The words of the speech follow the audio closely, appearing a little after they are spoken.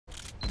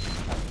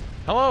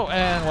Hello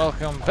and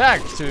welcome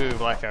back to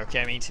Blackout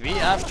Gaming TV.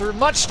 After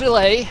much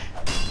delay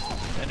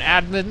and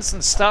admins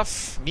and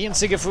stuff, me and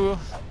sigafoo,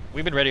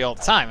 we've been ready all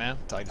the time, man.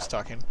 Just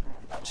talking,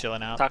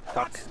 chilling out.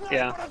 Talk.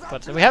 Yeah.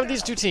 But we have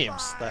these two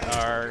teams that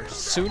are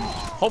soon,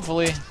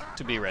 hopefully,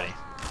 to be ready.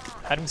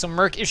 Having some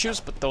merc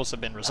issues, but those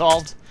have been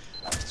resolved.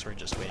 So we're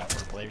just waiting for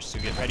the players to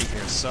get ready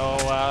here. So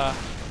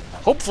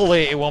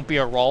hopefully it won't be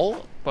a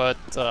roll, but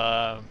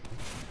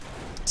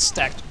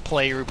stacked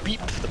player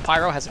Beep, the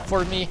Pyro, has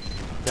informed me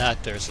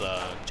that there's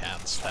a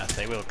chance that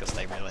they will, because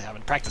they really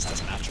haven't practiced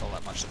this match all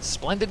that much.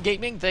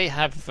 Splendid-Gaming, they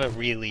have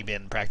really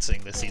been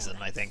practicing this season,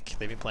 I think.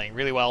 They've been playing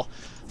really well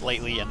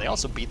lately, and they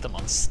also beat them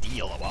on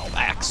Steel a while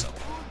back, so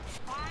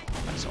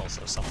that's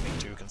also something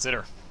to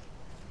consider.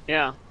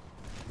 Yeah.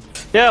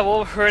 Yeah,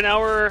 well, we're an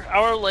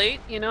hour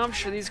late, you know, I'm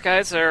sure these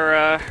guys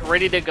are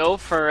ready to go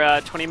for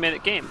a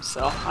 20-minute game,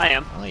 so I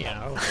am. Well, you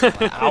know,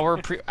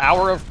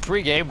 hour of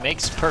pre-game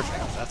makes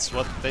perfect, that's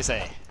what they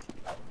say.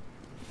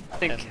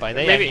 And by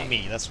they, I mean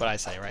me. That's what I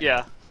say, right?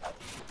 Yeah.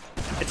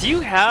 Do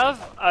you have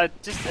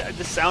just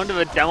the sound of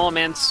a demo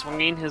man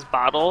swinging his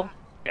bottle?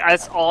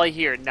 That's all I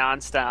hear,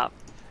 non-stop.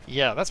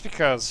 Yeah, that's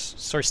because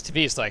Source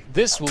TV is like,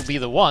 this will be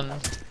the one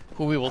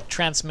who we will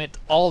transmit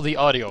all the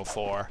audio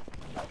for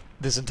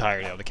this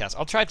entirety of the cast.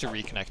 I'll try to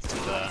reconnect to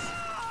the...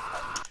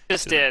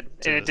 Just did,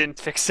 and it didn't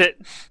fix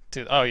it.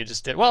 Oh, you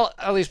just did? Well,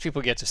 at least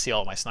people get to see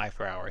all my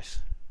sniper hours.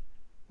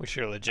 Which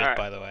are legit, right.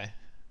 by the way.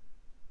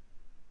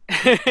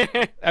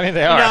 I mean,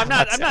 they are. No, I'm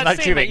not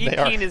saying kidding.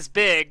 my E-peen is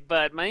big,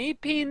 but my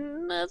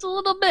E-peen is a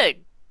little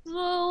big. It's a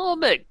little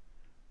big.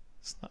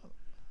 It's not...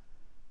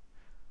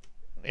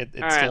 It's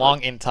right,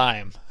 long in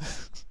time.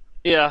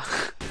 Yeah.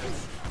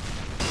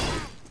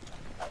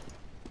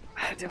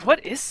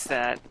 What is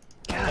that?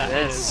 God,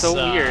 that is so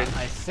weird.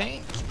 I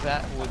think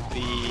that would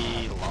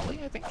be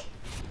Lolly, I think?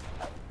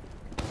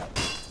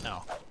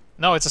 No.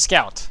 No, it's a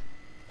scout.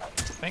 I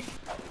think.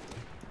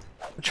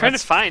 I'm trying to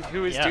find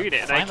who is doing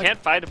it, and I can't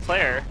find a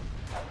player.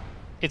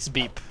 It's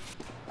Beep,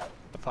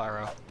 the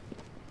Pyro.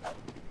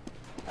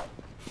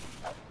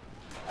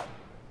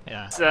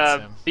 Yeah. It's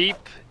Beep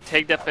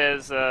tagged up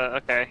as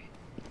okay.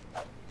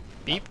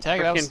 Beep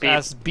tagged up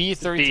as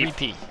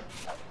B33P.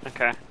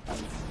 Okay.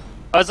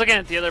 I was looking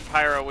at the other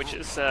Pyro, which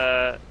is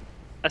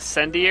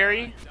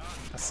Ascendiary.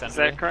 Is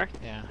that correct?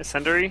 Yeah.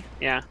 Ascendiary?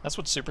 Yeah. That's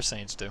what Super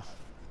Saiyans do.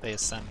 They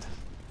ascend.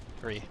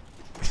 I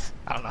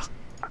don't know.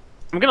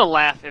 I'm gonna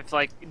laugh if,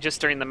 like,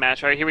 just during the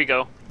match. Alright, here we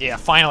go. Yeah,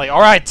 finally.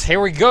 Alright,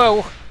 here we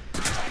go.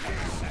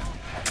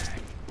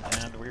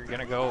 And we're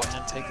gonna go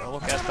and take a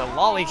look at the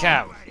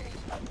Lollycow.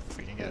 If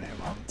we can get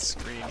him on the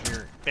screen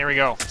here. There we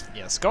go.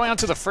 Yes, going on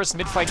to the first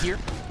mid-fight here.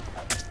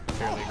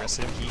 Fairly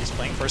aggressive. He's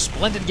playing for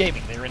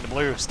Splendid-Gaming. They're in the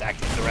blue,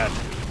 stacked in the red.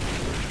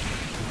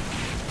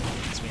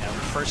 So we have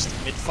our first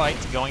mid-fight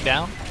going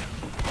down.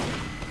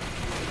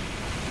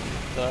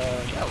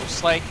 Yeah,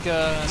 looks like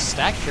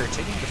Stack here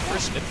taking the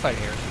first mid-fight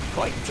here.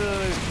 Quite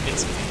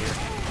convincing here.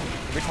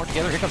 A bit more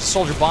together. Here comes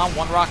Soldier Bomb.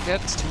 One rocket.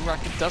 Two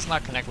rocket does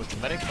not connect with the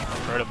medic.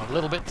 Hurt him a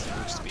little bit.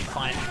 Looks to be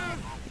fine.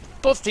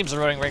 Both teams are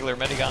running regular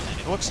medigun, and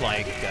it looks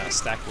like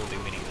Stack will be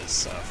winning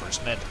this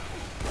first mid.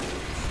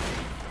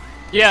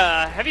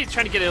 Yeah, Heavy's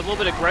trying to get a little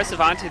bit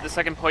aggressive onto the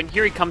second point.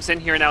 Here he comes in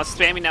here now,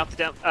 spamming out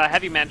the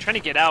Heavy man, trying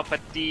to get out,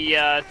 but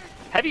the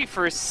Heavy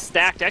for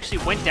Stacked actually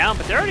went down,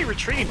 but they're already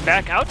retreating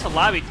back out to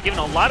lobby, giving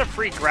a lot of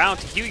free ground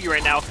to Huey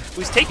right now,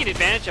 who's taking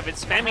advantage of it,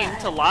 spamming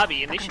into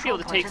lobby, and they should be able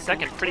to take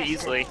second pretty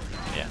easily.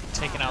 Yeah,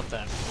 taking out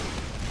that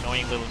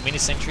annoying little mini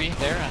sentry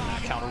there,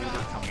 and counter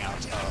Uber coming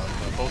out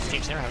of both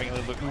teams here, having a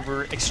little bit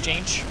Uber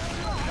exchange.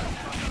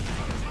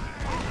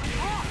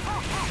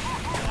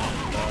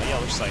 And yeah,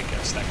 looks like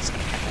Stack is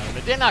going to pack out.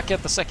 They did not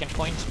get the second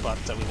point, but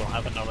we will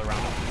have another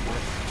round of Uber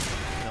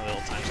in a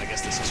little times. I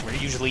guess this is where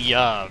usually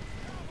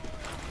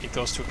it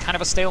goes to kind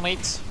of a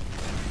stalemate.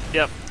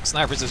 Yep.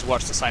 Snipers just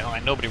watch the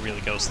sideline. Nobody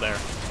really goes there.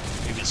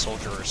 Maybe a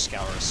soldier or a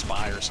scout or a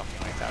spy or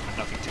something like that, but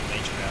nothing too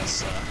major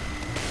as...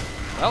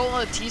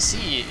 well,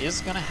 TC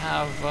is going to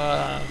have...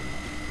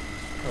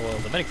 well,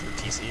 the medic for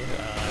TC,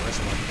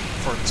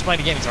 for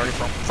Splendid-Gaming, sorry,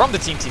 from the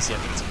team TC, I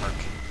think it's a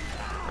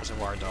Merc.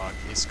 Reservoir Dog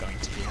is going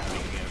to be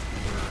having Uber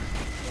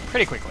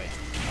pretty quickly.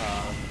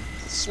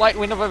 Slight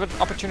window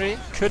of opportunity.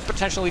 Could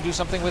potentially do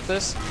something with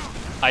this.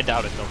 I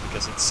doubt it, though,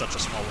 because it's such a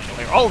small window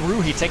here. Oh,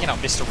 Ruhi taking out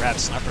Mr. Rab,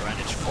 sniper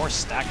advantage for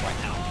Stack right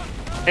now.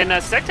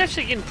 And Stack's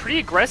actually getting pretty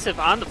aggressive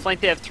on the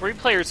flank. They have 3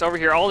 players over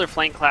here, all their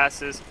flank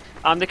classes.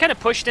 They kind of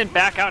pushed in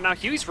back out. Now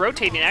Huey's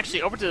rotating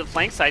actually over to the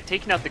flank side,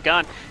 taking out the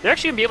gun. They're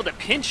actually going to be able to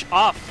pinch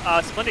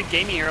off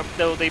Splendid-Gaming here,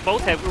 though they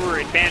both have Uber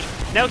advantage.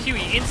 Now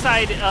Huey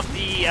inside of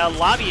the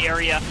lobby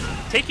area,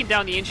 taking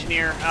down the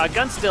engineer.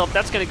 Gun still,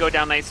 that's going to go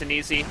down nice and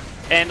easy.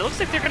 And it looks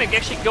like they're going to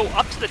actually go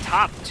up to the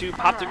top to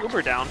pop the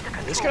Uber down.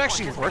 This could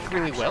actually work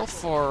really well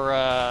for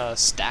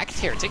Stacked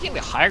here, taking the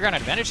higher ground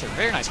advantage here.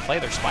 Very nice play.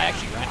 Their spy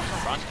actually ran in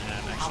front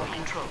and actually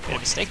made a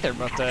mistake there,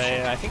 but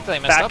I think they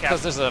messed up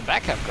because there's a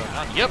backup going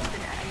on. Yep.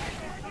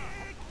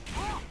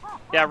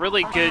 Yeah,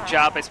 really good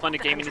job by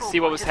Splendid-Gaming to see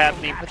what was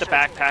happening with the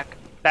backpack.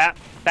 back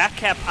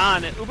cap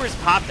on. Uber's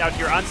popped out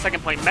here on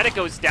second point. Meta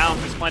goes down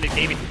for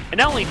Splendid-Gaming, and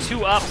not only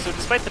 2 up, so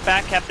despite the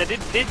back cap that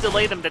did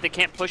delay them, that they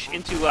can't push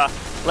into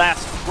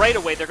last right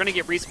away, they're going to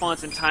get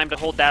respawns in time to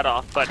hold that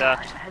off, but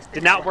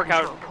did not work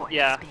out,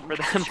 yeah, for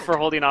them for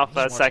holding off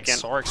second.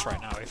 Sorix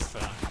right now,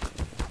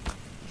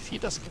 if he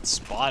doesn't get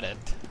spotted,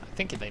 I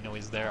think they know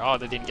he's there. Oh,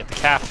 they didn't get the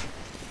cap.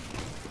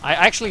 I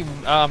actually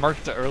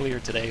marked earlier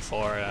today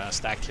for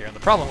Stacked here, and the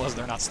problem was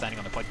they're not standing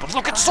on the point. But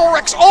look at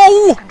Sorix!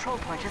 Oh!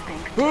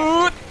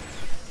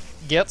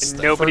 Gets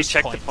the nobody first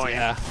checked point. the point.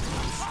 Yeah.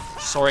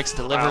 Sorix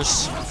delivers.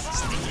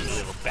 Sneaky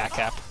little back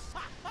cap.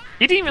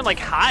 He didn't even like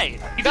hide.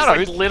 He just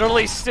like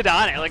literally stood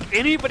on it. Like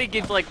anybody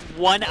give like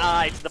one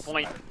eye to the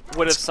point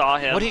would have saw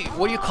him.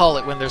 What do you call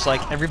it when there's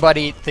like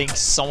everybody thinks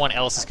someone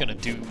else is gonna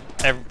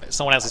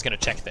someone else is gonna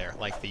check there,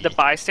 like the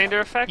bystander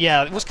effect?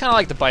 Yeah, it was kind of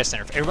like the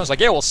bystander effect. Everyone's like,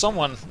 yeah, well,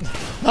 someone,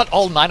 not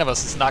all 9 of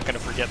us is not gonna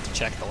forget to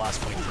check the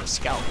last point for a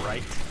scout,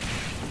 right?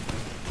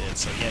 Did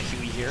so yeah,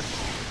 Huey here.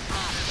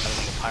 Got a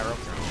little pyro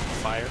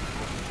fire.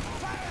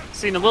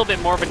 Seeing a little bit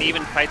more of an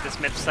even fight this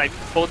mid side.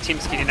 Both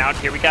teams getting out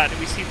here. We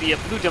see the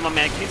blue demo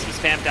man getting some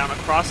spam down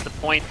across the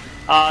point.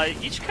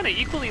 Each kind of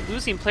equally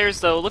losing players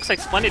though. Looks like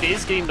Splendid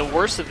is getting the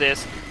worst of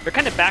this. They're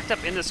kind of backed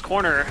up in this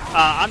corner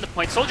on the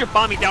point. Soldier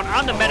bombing down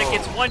on the medic,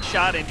 gets 1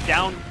 shot and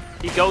down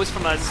he goes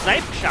from a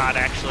snipe shot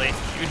actually.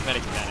 Huge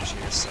medic advantage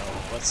here, so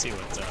let's see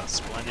what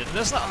Splendid.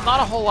 There's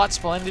not a whole lot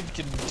Splendid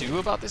can do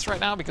about this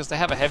right now because they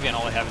have a heavy and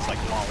all they have is like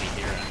Lolly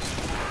here.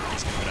 And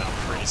he's gonna go down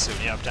pretty soon.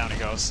 Yep, down he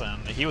goes,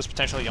 and he was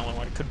potentially the only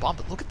one who could bomb.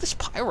 But look at this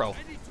pyro.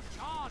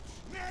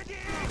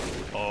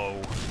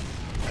 Oh,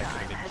 that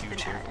could have been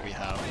huge here. But we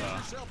have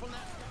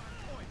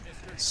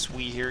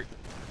Swee here.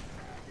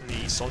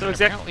 The soldier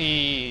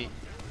apparently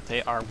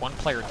they are 1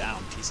 player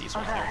down. TC's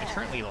right there. They're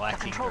currently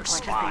lacking their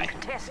spy.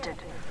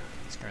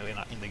 He's currently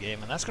not in the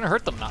game, and that's going to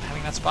hurt them not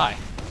having that spy.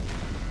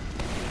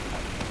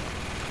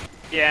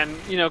 Yeah, and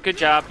you know, good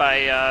job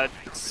by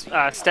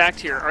Stacked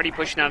here, already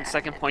pushing on the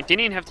second point.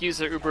 Didn't even have to use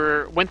the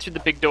Uber, went through the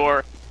big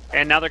door,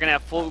 and now they're going to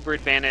have full Uber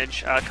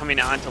advantage coming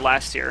on to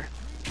last year.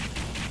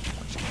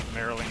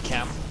 Maryland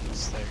camp,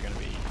 so they're going to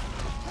be...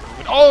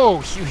 Oh!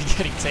 Huey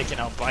getting taken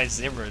out by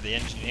Zimmer, the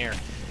engineer,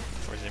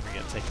 before Zimmer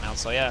gets taken out.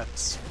 So yeah,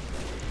 it's...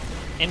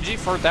 NG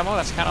for demo,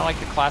 that's kind of like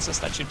the classes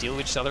that should deal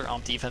with each other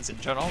on defense in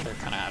general. They're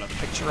kind of out of the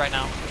picture right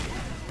now.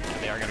 And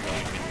they are going to go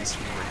in this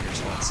Uber here,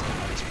 so let's see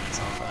how this plays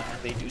out.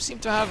 And they do seem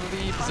to have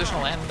the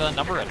positional and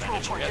number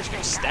advantage here. They're just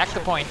going to stack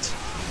the point.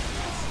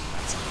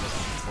 That's a good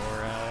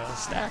one for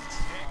Stacked.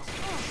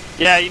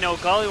 Yeah, you know,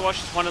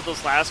 Gollywash is one of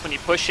those last when you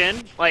push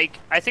in. Like,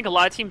 I think a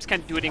lot of teams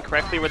kind of do it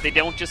incorrectly where they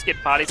don't just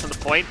get bodies on the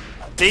point.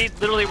 They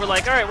literally were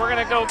like, alright, we're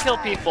going to go kill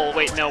people.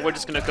 Wait, no, we're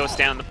just going to go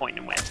stand on the point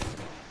and win.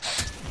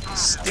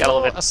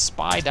 Still a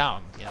spy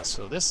down. Yeah,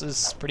 so this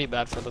is pretty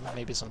bad for them.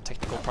 Maybe some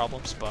technical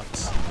problems, but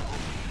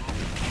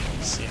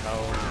let's see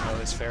how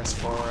this fares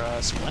for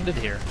Splendid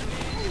here.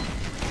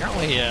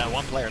 Currently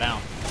 1 player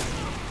down.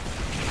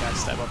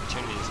 Backstab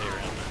opportunities here.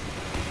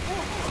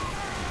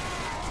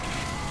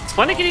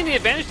 Splendid getting the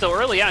advantage though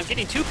early on,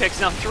 getting 2 picks,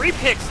 now 3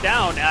 picks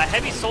down.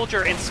 Heavy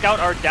Soldier and Scout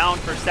are down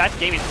for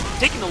Stat-Gaming,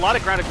 taking a lot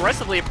of ground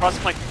aggressively across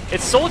the point.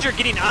 It's Soldier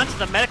getting onto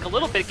the medic a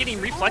little bit, getting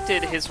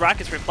reflected, his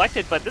rockets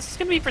reflected, but this is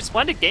going to be for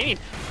Splendid-Gaming.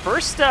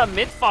 First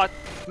mid-fight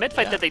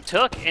that they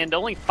took, and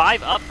only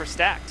 5 up for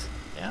Stacked.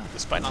 Yeah,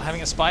 despite not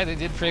having a spy, they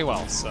did pretty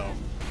well, so...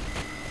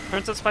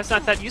 Turns out spy's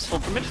not that useful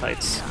for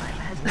mid-fights.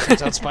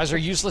 Turns out spies are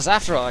useless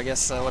after all. I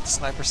guess what the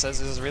sniper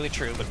says is really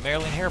true. But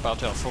Maryland here about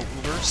to have full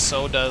Uber,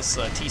 so does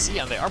TC,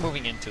 and they are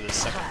moving into the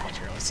second point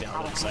here. Let's see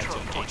how they decide to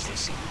engage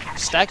this.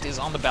 Stacked is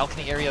on the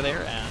balcony area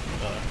there, and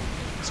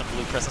some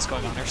blue presence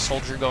going on there.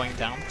 Soldier going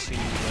down to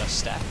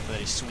Stacked.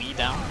 The Swee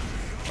down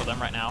for them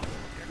right now.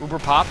 Uber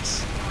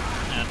popped,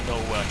 and no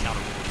counter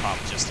Uber pop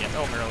just yet.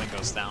 Oh, Maryland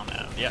goes down,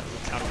 and yeah,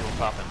 counter Uber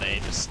pop, and they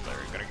just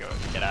are gonna go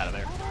get out of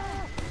there.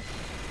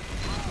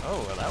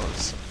 Oh, well, that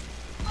was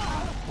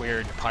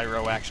weird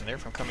pyro action there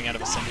from coming out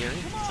of Incendiary.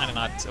 Kind of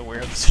not aware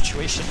of the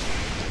situation.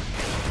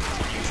 It's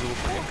unusual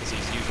for him because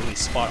he's usually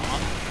spot on.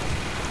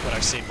 What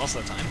I've seen most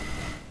of the time.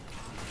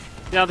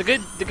 Now the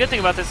good thing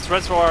about this is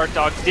Reservoir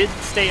Dog did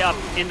stay up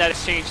in that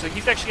exchange, so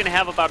he's actually going to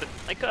have about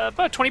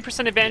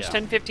 20% advantage, yeah.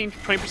 10, 15,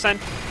 20%.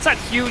 It's not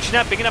huge,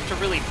 not big enough to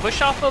really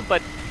push off of,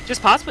 but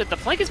just possibly the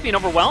flank is being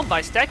overwhelmed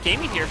by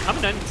Stat-Gaming here,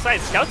 coming inside.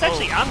 Scout's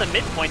actually on the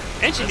midpoint.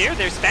 Engineer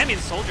there, spamming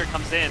Soldier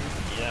comes in.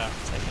 Yeah,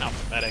 taking out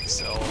the medic.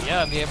 So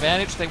yeah, the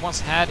advantage they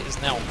once had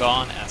is now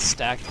gone as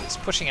Stacked is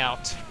pushing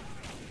out.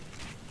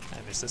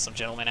 And this is some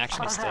gentleman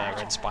action. It's the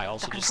red spy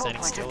also just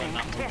standing still and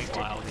not moving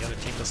while the other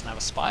team doesn't have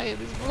a spy. It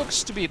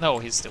looks to be no,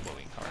 he's still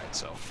moving. All right,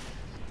 so.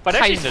 But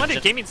actually,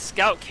 Splendid-Gaming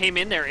Scout came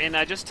in there and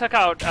just took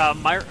out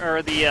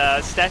the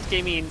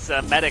Stat-Gaming's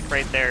medic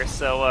right there.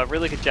 So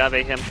really good job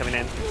at him coming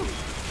in.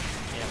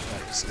 Yeah,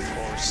 that is of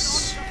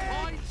course.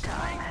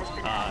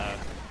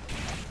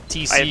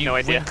 TC, I have no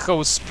idea.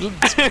 Winco, Split,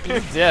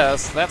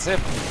 yes, that's it.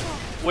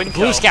 Winco.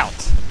 Blue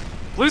Scout.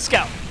 Blue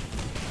Scout.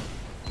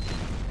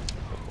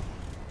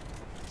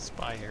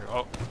 Spy here.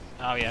 Oh,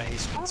 Oh yeah,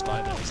 he's been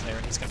spotted. He's there,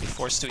 and he's gonna be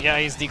forced to. Yeah,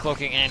 he's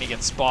decloaking, and he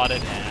gets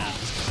spotted, and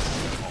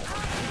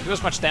do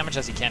as much damage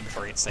as he can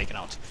before he gets taken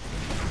out.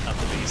 Not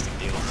the biggest of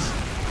deals.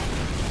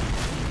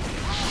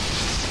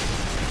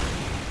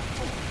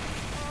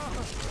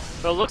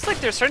 Well, it looks like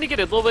they're starting to get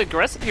a little bit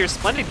aggressive here.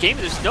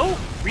 Splendid-Gaming, there's no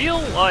real,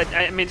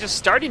 I mean, just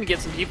starting to get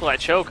some people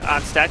at choke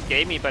on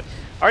Stat-Gaming, but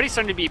already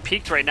starting to be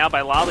peaked right now by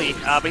Lolly,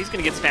 but he's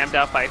going to get spammed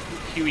out by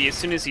Huey as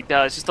soon as he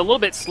does. Just a little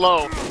bit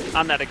slow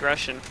on that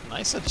aggression.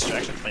 Nice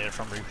distraction played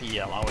from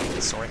Rupi, allowing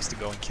the Sorex to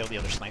go and kill the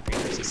other sniper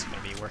here. He's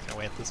going to be working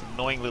away at this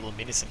annoying little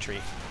mini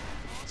sentry.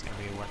 He's going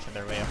to be working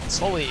their way up and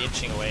slowly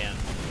inching away and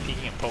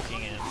peeking and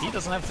poking, and he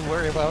doesn't have to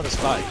worry about his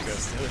body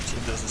because the other team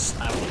does this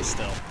snapily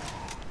still.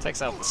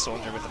 Takes out the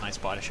soldier with a nice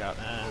body shot,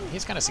 and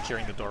he's kind of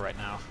securing the door right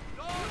now.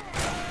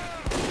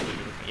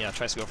 Yeah,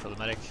 tries to go for the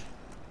medic.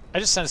 I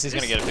just sense he's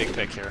going to get a big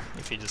pick here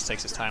if he just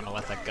takes his time and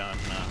let that gun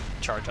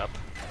charge up,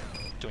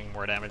 doing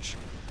more damage.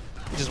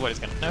 Which is what he's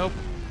going to... Nope.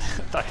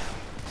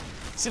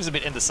 Seems a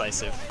bit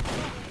indecisive.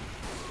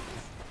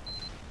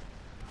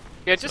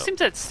 Yeah, it just seems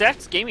that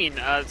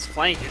Stat-Gaming's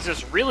flank is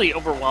just really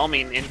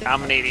overwhelming and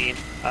dominating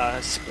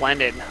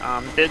Splendid.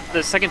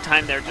 The second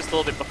time there, just a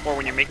little bit before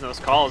when you're making those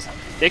calls,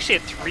 they actually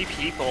had 3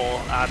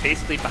 people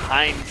basically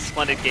behind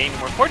Splendid-Gaming.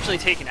 Were fortunately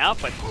taken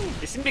out, but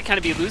they seem to kind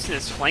of be losing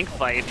this flank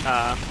fight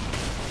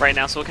right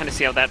now, so we'll kind of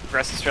see how that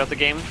progresses throughout the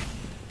game.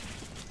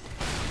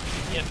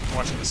 Yeah,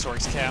 watching the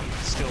Sorg's cam,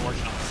 still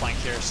working on the flank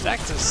here.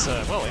 Stacked is,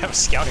 well, we have a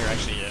scout here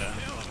actually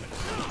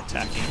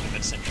attacking the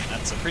mid-sentry.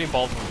 That's a pretty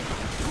bold move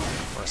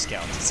for a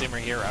scout. Zimmer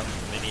here out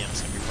of the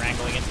minions going to be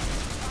wrangling it.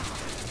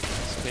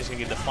 So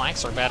basically the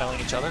flanks are battling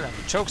each other and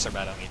the chokes are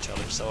battling each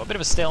other. So a bit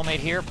of a stalemate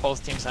here.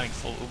 Both teams having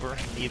full Uber.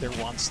 Neither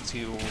wants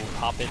to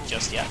hop it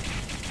just yet.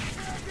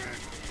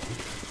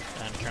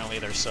 And currently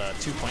there's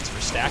 2 points for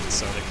Stacked,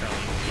 so they currently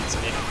need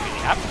some in really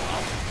happen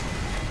well.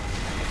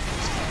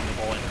 Just keeping the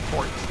ball in their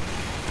court.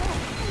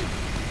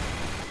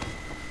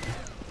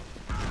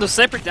 The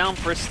sniper down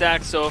for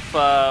Stack, so if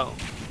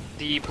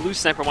the blue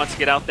sniper wants to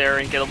get out there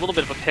and get a little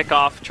bit of a pick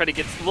off, try to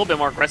get a little bit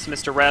more aggressive,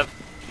 Mr. Rev,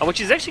 which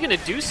he's actually going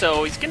to do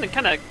so. He's going to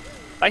kind of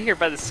by here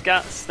by the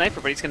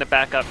sniper, but he's going to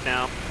back up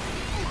now.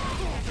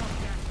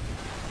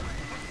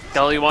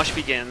 Gully Wash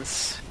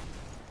begins.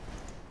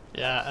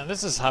 Yeah, and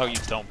this is how you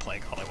don't play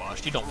Gully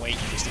Wash. You don't wait,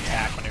 you just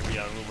attack whenever you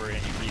have Uber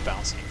and you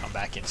rebounce and you come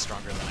back in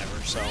stronger than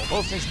ever. So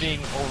both teams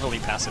being overly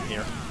passive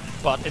here.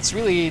 But it's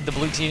really the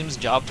blue team's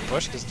job to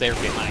push because they're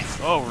behind.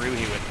 Oh,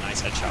 Ruhi with a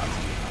nice headshot.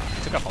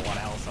 Took up a lot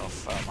of health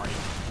off Marty.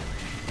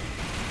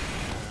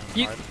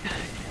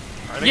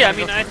 Yeah, I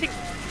mean, I think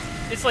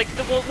it's like,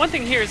 well, one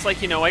thing here is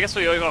like, you know, I guess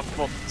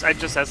well, I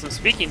just as I'm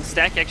speaking,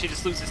 Stack actually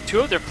just loses 2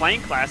 of their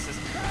playing classes,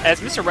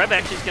 as Mr. Rev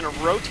actually is going to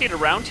rotate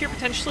around here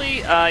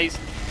potentially. He's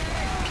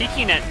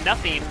peeking at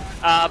nothing,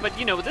 but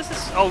you know, this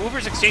is, oh,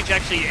 Uber's exchange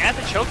actually at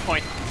the choke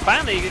point.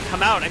 Finally, you can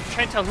come out. I'm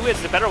trying to tell who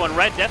has the better one.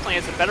 Red definitely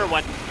has the better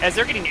one, as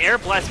they're getting air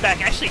blast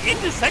back, actually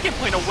into second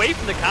point away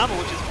from the combo,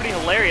 which is pretty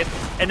hilarious.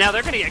 And now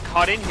they're going to get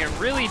caught in here.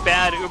 Really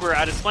bad Uber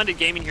out of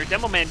Splendid-Gaming here.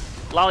 Demoman,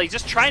 Lolly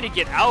just trying to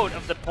get out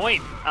of the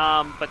point,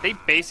 but they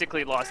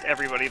basically lost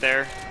everybody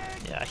there.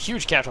 Yeah,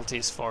 huge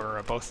casualties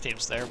for both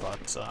teams there,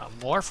 but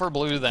more for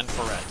blue than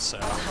for red. So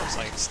it looks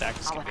like Stack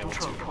is going to be able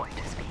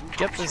to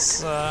get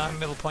this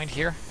middle point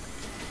here.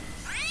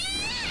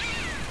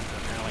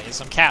 Apparently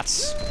some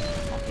cats.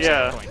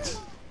 Yeah.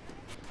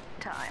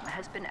 Time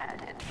has been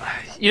added.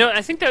 You know,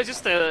 I think that was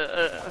just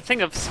a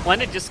thing of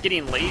Splendid just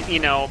getting late. You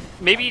know,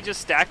 maybe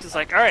just Stacked is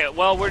like, all right,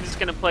 well, we're just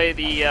gonna play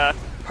the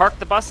park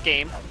the bus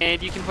game,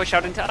 and you can push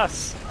out into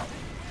us.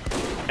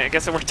 I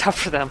guess it worked out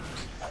for them.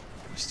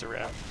 Mr.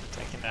 Rev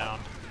taking down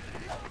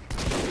a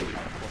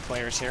couple of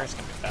players here. It's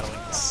gonna be battling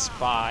the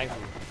Spy,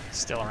 who's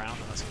still around,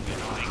 and that's gonna be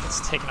annoying.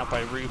 It's taken up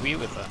by Ruby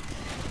with a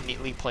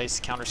neatly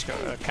placed counter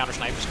sniper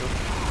scope.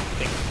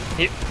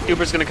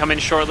 Uber's gonna come in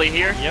shortly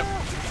here. Yep.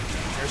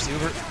 There's the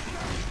Uber.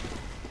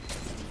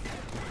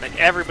 Like,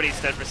 everybody's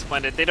dead for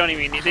Splendid. They don't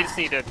even need, they just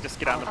need to just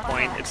get on the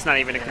point. It's not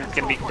even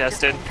gonna be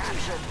contested.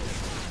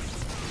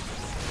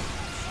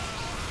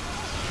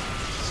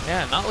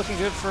 Yeah, not looking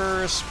good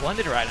for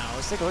Splendid right now.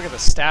 Let's take a look at the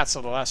stats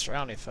of the last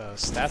round if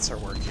stats are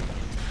working.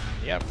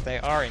 Yep, they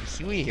are in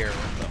Huey here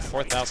with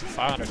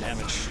 4,500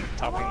 damage,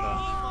 topping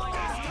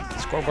the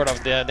scoreboard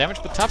of the damage.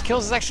 But top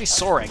kills is actually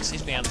Sorex.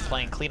 He's been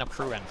playing cleanup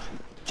crew and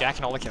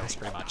jacking all the kills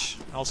pretty much.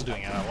 Also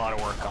doing a lot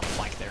of work on the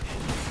flank there.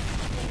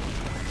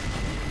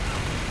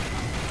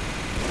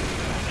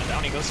 And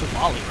down he goes with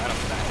Molly right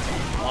off the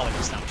bat. Molly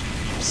goes down to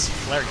use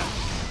flare gun.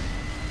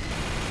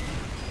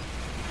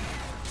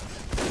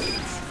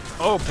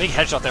 Oh, big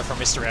headshot there from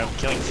Mr. Rev,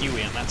 killing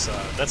Huey, and that's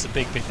a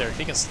big pick there. If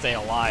he can stay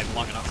alive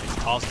long enough, if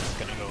Cosmo's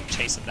gonna go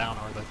chase him down,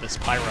 or this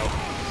Pyro.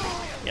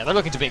 Yeah, they're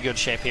looking to be in good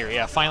shape here.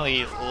 Yeah,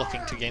 finally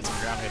looking to gain some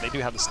ground here. They do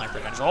have the sniper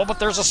advantage. Oh, but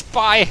there's a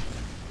Spy!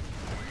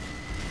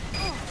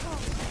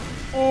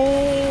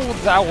 Oh,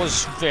 that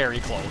was very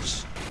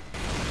close.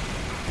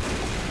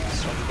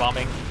 Sniper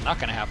bombing, not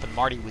gonna happen.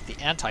 Marty with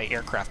the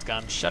anti-aircraft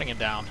gun, shutting him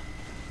down.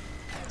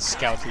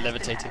 Scout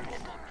levitating.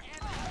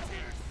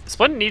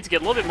 Splendid needs to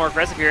get a little bit more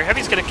aggressive here.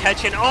 Heavy's gonna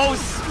catch in. Oh,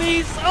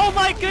 Smeeze! Oh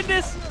my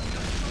goodness!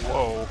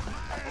 Whoa.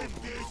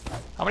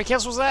 How many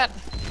kills was that?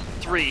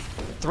 3.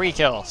 3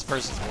 kills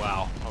versus,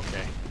 wow,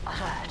 okay.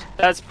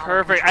 That's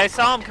perfect. I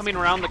saw him coming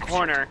around the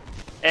corner,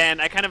 and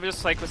I kind of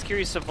just like was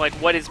curious of like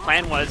what his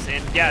plan was,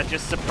 and yeah,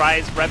 just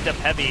surprised, revved up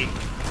Heavy,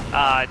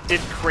 did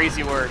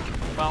crazy work.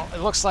 Well, it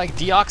looks like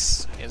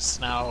Deox is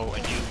now a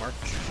new merc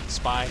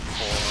spy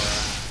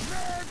for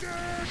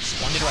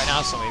Splendid right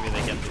now, so maybe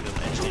they get through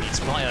the edge. They need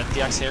Splendid.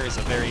 Deox here is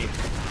a very,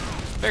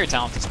 very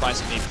talented spy,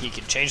 so maybe he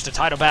can change the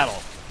tide of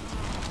battle.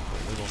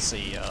 We will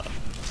see.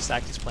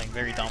 Stack is playing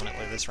very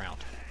dominantly this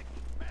round,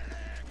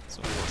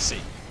 so we will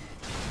see.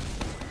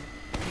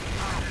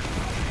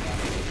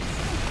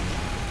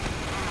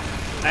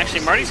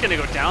 Actually, Marty's going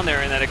to go down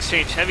there in that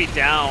exchange. Heavy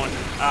down.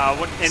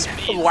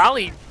 And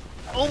Wally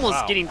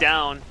almost getting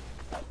down.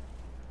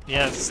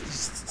 Yeah,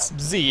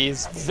 Z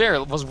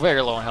was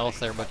very low in health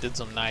there, but did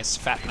some nice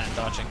fat man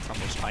dodging from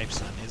those pipes,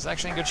 and is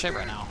actually in good shape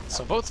right now.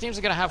 So both teams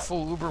are going to have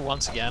full Uber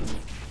once again,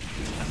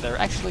 and they're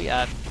actually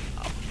at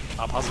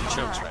opposite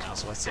chokes right now,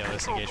 so let's see how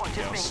this engagement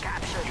goes.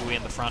 Yui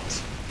in the front.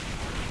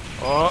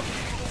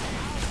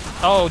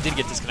 Oh, did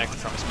get disconnected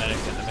from his medic,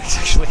 and the medic's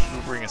actually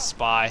Ubering a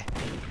spy.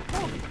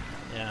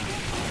 Yeah,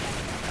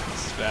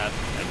 this is bad.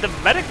 The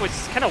medic was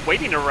kind of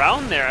waiting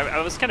around there.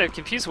 I was kind of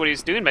confused what he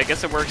was doing, but I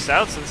guess it works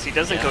out since he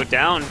doesn't go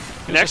down.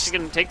 He's actually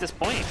going to take this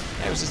point.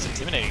 Yeah, it was just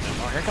intimidating them.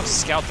 Oh, here comes the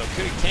scout, though.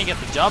 Can he get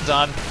the job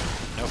done?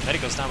 No,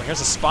 medic goes down, but here's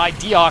a spy.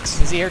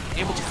 Deox, is he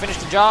able to finish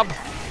the job?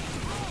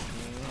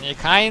 Yeah,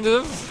 kind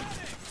of.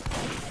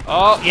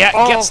 Oh, yeah,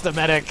 gets the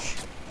medic.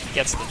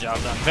 Gets the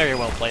job done. Very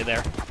well played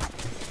there.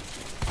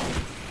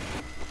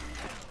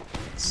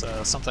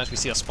 So sometimes we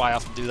see a spy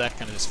often do that,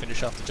 kind of just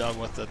finish off the job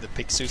with the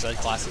big suicide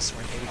classes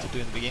we're able to do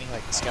in the beginning,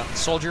 like the scout and the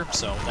soldier.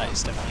 So that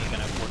is definitely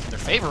going to work in their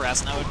favor,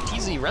 as now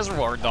TZ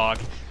Reservoir Dog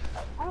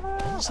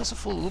almost has a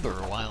full Uber,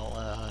 while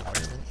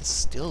Merlin is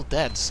still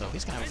dead. So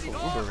he's going to have a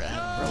full Uber, and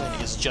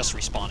Merlin is just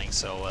respawning,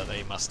 so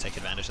they must take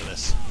advantage of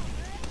this.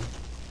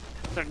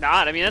 They're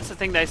not. I mean, that's the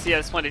thing that I see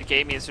at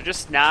Splendid-Gaming is they're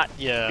just not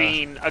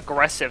being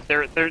aggressive.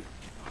 They're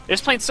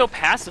just playing so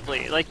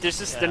passively. Like there's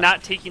just they're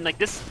not taking like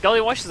this.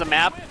 Gully Wash is a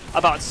map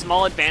about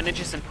small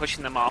advantages and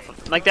pushing them off of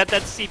them. Like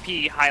that's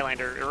CP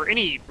Highlander or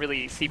any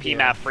really CP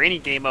map for any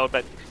game mode.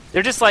 But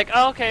they're just like,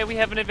 oh, okay, we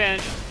have an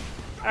advantage.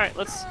 All right,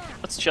 let's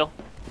chill.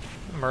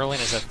 Merlin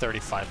is at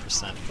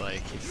 35%.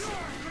 Like,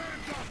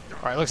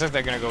 all right, looks like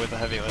they're gonna go with the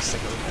heavy. Let's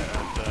take a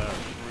look at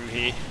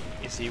Ruhi.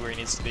 Is he where he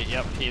needs to be?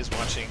 Yep, he is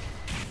watching.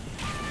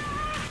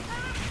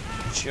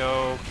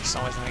 Joe,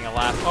 someone's having a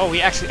laugh. Oh,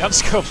 he actually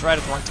unscopes right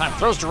at the wrong time.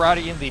 Throws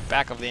Durati in the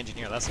back of the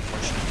engineer. That's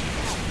unfortunate.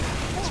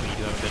 So we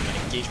do have a bit of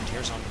an engagement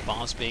here, so the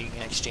bombs being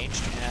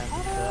exchanged.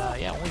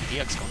 And yeah, only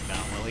DX going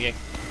down. Lilia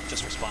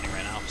just responding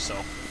right now, so.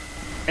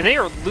 And they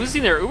are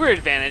losing their Uber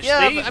advantage.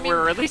 Yeah, they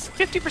were at least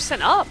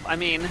 50% up. I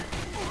mean,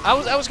 I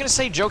was gonna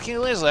say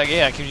jokingly, is like,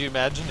 yeah, could you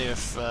imagine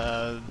if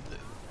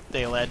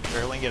they let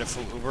Merlin get a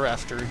full Uber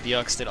after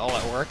DX did all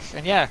that work?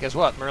 And yeah, guess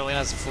what? Merlin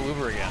has a full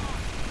Uber again.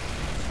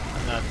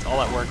 And all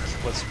that work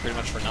was pretty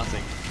much for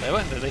nothing.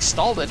 They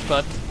stalled it,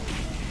 but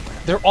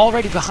they're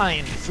already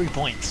behind 3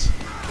 points.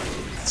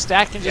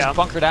 Stack can just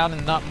bunker down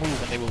and not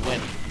move, and they will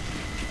win.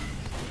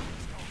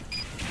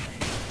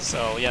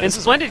 So yeah, and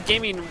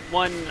Splendid-Gaming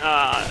won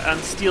on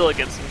Steel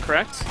against them,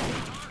 correct?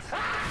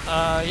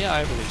 Yeah,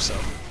 I believe so.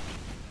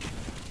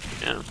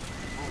 Yeah.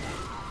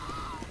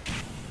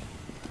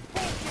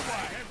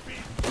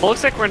 Well,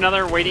 looks like we're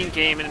another waiting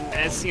game, and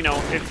as you know,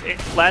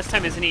 if last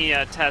time is any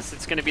test,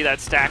 it's going to be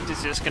that Stacked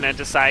is just going to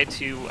decide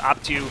to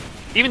opt to,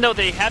 even though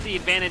they have the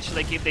advantage,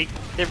 like if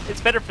it's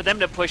better for them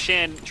to push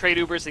in, trade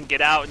Ubers, and get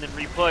out, and then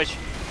re-push.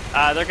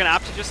 They're going to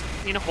opt to just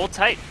hold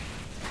tight.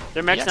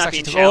 Their mech's not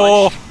being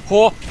challenged.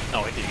 No,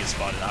 he did get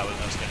spotted. I was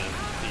going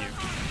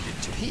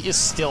to do. He is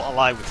still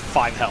alive with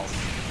 5 health,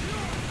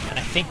 and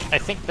I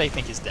think they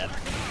think he's dead.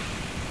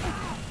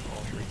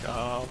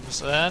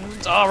 Comes and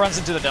runs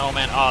into the demo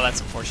man. Oh,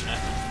 that's unfortunate.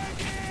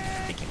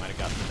 I think he might have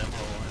gotten the demo.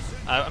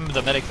 I'm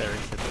the medic there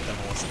if the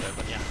demo wasn't there,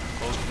 but yeah,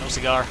 close with no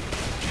cigar.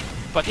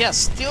 But yeah,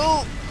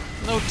 still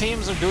no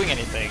teams are doing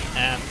anything,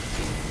 and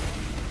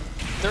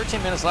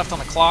 13 minutes left on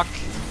the clock.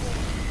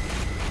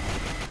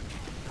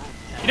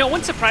 You know, it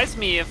wouldn't surprise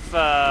me if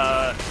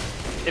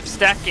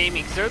Stack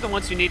Gaming, because they're the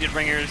ones who needed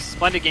ringers,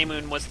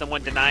 Splendid-Gaming was the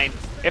one denying.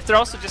 If they're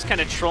also just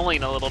kind of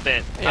trolling a little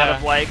bit, out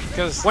of like,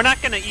 we're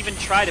not going to even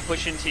try to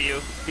push into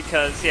you,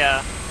 because,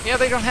 yeah,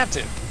 they don't have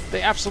to.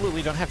 They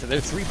absolutely don't have to.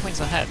 They're 3 points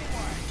ahead.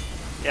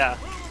 Yeah.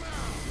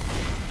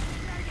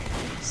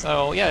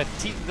 So, yeah,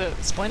 the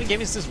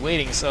Splendid-Gaming is just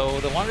waiting, so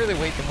the longer they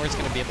wait, the more it's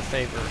going to be in the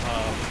favor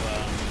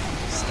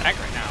of Stack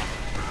right now.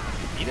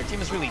 Neither team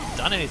has really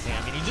done anything.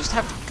 I mean, you just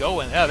have to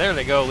go and... there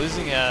they go,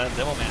 losing a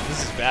demo man.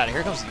 This is bad.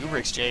 Here comes the Uber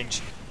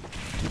exchange.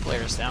 2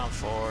 players down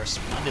for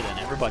Splendid, and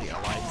everybody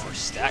alive for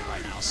Stack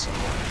right now. So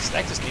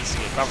Stack just needs to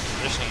get proper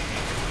positioning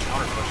and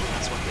counter pushing.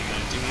 That's what they're going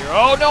to do here.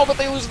 Oh no, but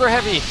they lose their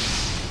heavy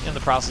in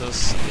the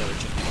process. The other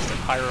team lost their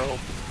pyro,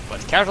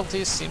 but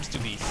casualties seems to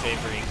be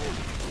favoring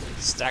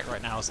Stack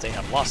right now, as they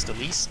have lost the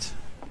least.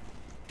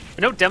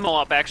 No demo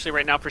up actually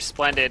right now for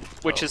Splendid,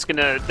 which is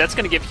that's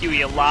gonna give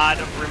Huey a lot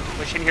of room to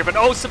push in here. But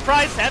oh,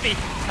 surprise heavy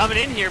coming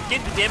in here,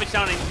 getting the damage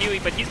down on Huey,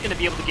 but he's gonna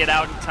be able to get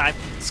out in time.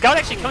 Scout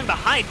actually coming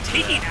behind,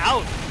 taking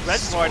out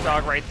Reservoir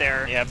Dog right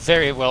there. Yeah,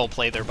 very well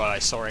played there by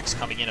Sorex,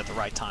 coming in at the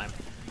right time.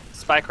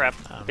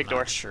 Spycraft, big door.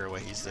 I'm not sure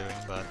what he's doing,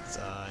 but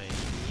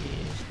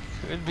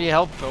he could be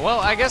helpful. Well,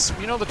 I guess,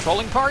 you know, the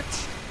trolling part?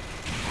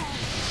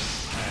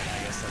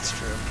 I guess that's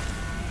true.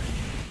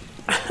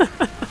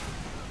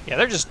 Yeah,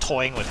 they're just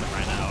toying with him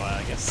right now.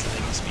 I guess they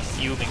must be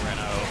fuming right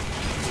now,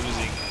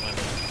 losing when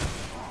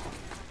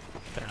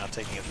they're not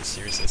taking it this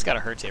seriously. It's gotta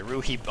hurt you.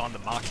 Ruhi on the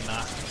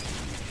Machina.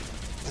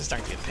 This is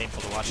starting to get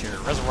painful to watch here.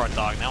 Reservoir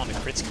Dog now on the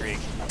Kritzkrieg.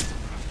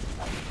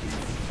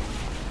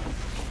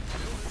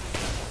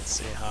 Let's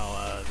see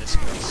how this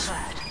goes.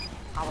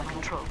 Our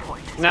control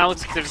point. Now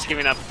looks like they're just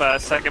giving up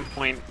second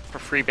point for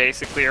free,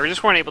 basically, or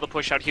just weren't able to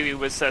push out. Huey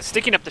was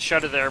sticking up the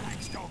shutter there,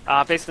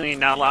 basically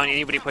not allowing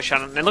anybody to push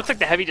out. And it looks like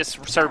the heavy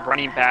just started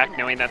running back,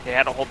 knowing that they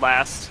had to hold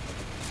last.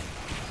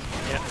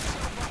 Yeah.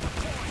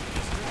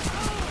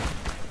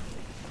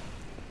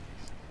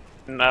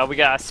 And we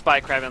got a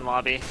Spycrab in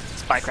lobby.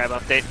 Spycrab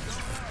update.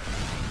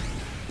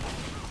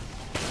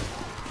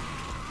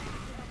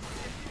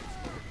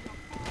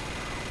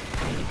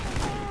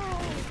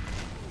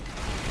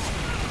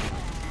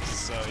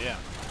 So yeah.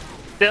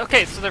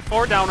 Okay, so they're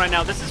 4 down right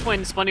now. This is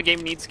when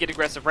Splendid-Gaming needs to get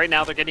aggressive. Right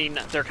now, they're getting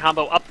their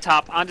combo up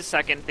top onto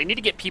second. They need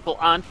to get people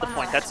onto the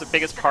point. That's the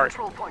biggest part.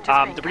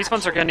 The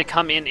respawns are going to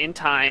come in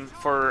time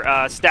for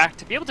Stack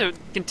to be able to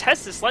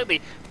contest this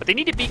slightly, but they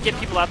need to get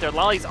people out there.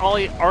 Lolly's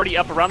already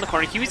up around the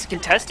corner. Huey's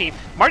contesting.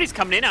 Marty's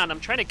coming in on him,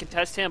 trying to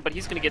contest him, but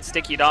he's going to get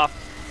stickied off.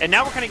 And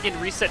now we're kind of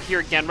getting reset here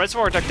again.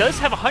 Reservoir Dog does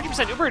have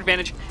 100% Uber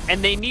advantage,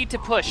 and they need to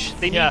push.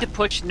 They need to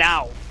push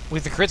now.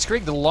 With the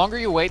Kritzkrieg, the longer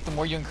you wait, the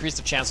more you increase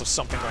the chance of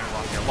something going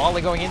wrong here.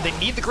 Lolly going in, they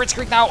need the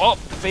Kritzkrieg now. Oh,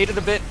 faded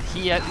a bit.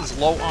 He is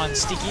low on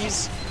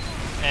stickies,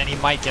 and he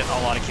might get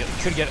a lot of kills.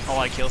 He could get a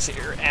lot of kills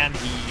here, and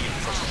he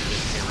unfortunately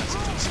didn't. He runs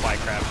into the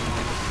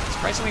Spycraft.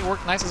 Surprisingly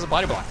worked nice as a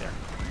body block there.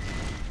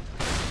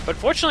 But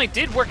fortunately, it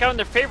did work out in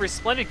their favor.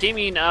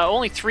 Splendid-Gaming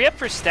only 3 up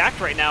for Stacked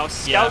right now.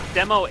 Scout,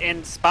 Demo,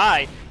 and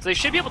Spy. So they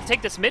should be able to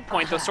take this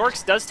midpoint, though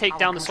Sorix does take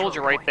down the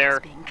soldier right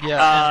there.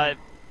 Yeah.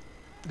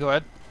 Go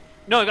ahead.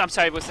 No, I'm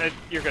sorry.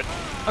 You're good.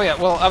 Oh yeah,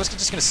 well, I was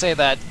just going to say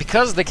that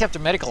because they kept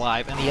their medic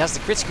alive and he has the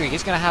Kritzkrieg,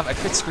 he's going to have a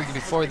Kritzkrieg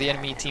before the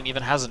enemy team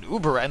even has an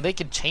Uber, and they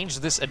can change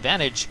this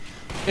advantage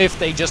if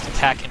they just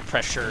attack and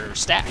pressure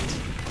Stacked.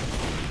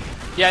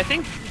 Yeah, I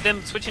think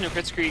them switching to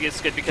Kritzkrieg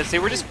is good because they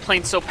were just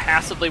playing so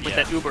passively with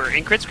that Uber.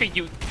 In Kritzkrieg,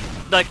 you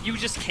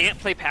just can't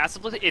play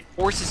passively. It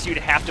forces you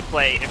to have to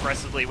play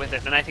aggressively with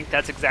it, and I think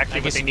that's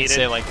exactly what they needed. I guess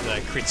you could say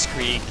like the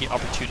Kritzkrieg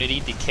opportunity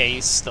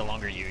decays the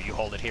longer you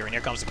hold it here. And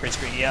here comes the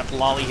Kritzkrieg. Yep,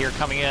 Lolly here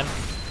coming in.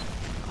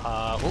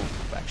 Oh,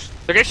 actually.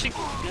 They're actually,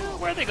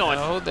 where are they going?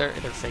 Oh, they're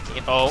faking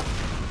it. Oh,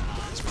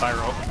 it's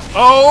Pyro.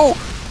 Oh!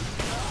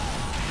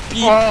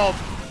 Beep. Oh.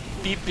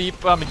 Beep,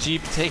 beep. I'm a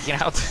Jeep taking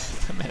out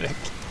the medic.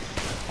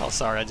 Oh,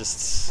 sorry,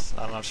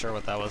 I'm not sure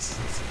what that was.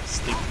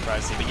 Sleep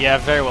surprising. But yeah,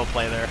 very well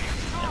played there.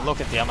 And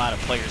look at the amount of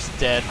players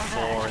dead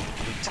for the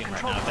blue team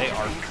right now. They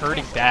are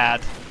hurting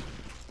bad.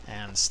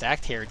 And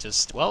Stacked here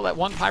just, well, that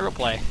one Pyro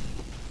play.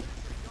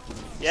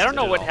 Yeah, I don't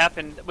know what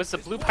happened. Was the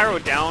blue Pyro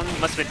down?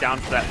 Must have been down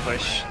for that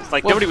push. It's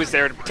like nobody was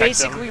there to protect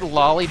them. Basically,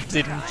 Lolly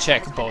didn't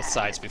check both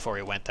sides before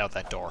he went out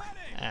that door.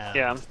 And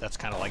yeah. That's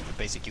kind of like the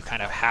basic, you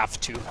kind of have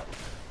to.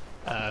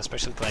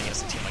 Especially playing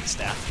against a team like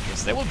Staff,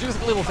 because they will do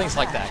little things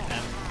like that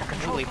and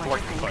completely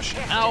thwart the push.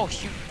 And now,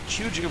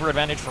 huge Uber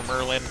advantage for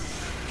Merlin.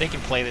 They can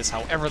play this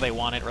however they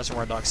want it.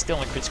 Reservoir Dog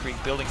still in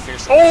Kritzkrieg, building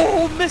fiercely.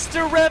 Oh,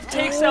 Mr. Rev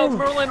takes out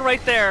Merlin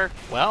right there.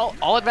 Well,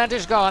 all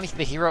advantage gone.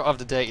 The hero of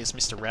the day is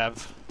Mr.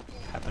 Rev.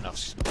 Have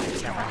enough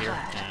camera here,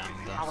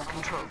 and our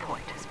control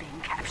point is being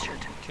captured.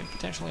 Can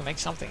potentially make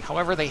something.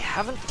 However, they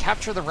haven't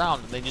captured the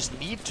round. They just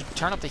need to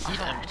turn up the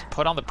heat and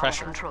put on the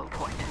pressure. Our control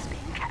point is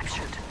being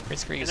captured.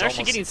 Kritzkrieg is they're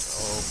actually getting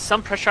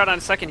some pressure out on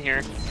second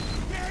here.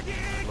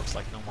 Looks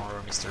like no more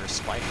Mr.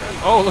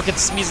 Spycraft. Oh, look at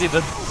Smeezy.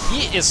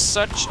 He is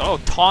such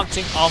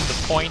taunting on the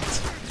point.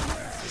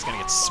 He's gonna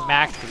get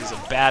smacked because he's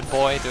a bad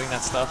boy doing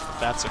that stuff. But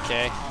that's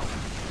okay.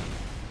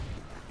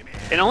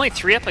 And only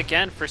 3 up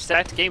again for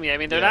Stacked Gaming. I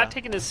mean, they're not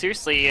taking this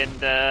seriously, and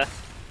this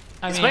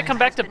might come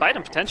back to bite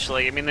them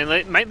potentially. I mean,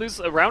 they might lose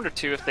a round or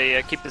 2 if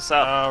they keep this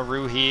up.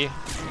 Ruhi,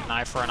 an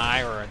eye for an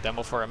eye or a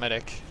demo for a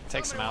medic.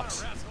 Takes him out.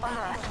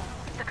 Alert.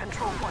 The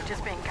control point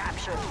is being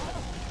captured.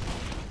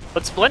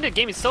 But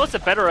Splendid-Gaming still has the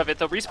better of it,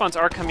 though respawns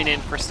are coming in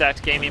for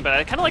Stacked Gaming, but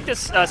I kind of like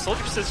this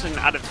soldier position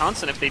out of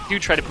Thompson if they do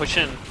try to push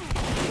in.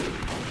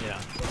 Yeah.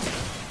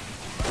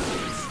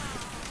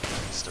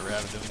 Mr.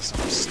 Rev doing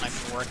some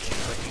sniping work,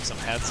 breaking some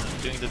heads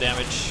and doing the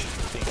damage.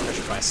 Being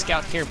pressured by a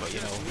scout here, but you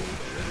know,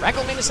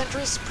 Wrangle main center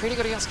is pretty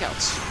good against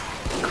scouts.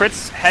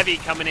 Crits heavy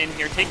coming in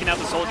here, taking out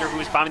the soldier who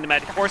was bombing the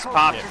medic. Force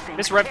pop.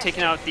 Mr. Rev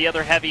taking out the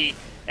other heavy.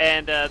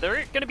 And they're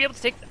going to be able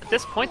to take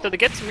this point, though. They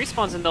get some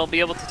respawns, and they'll be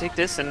able to take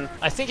this. And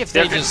I think if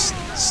they just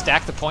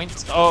stack the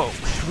points... Oh,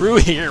 Rue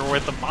here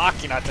with the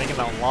Machina taking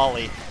down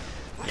Lolly.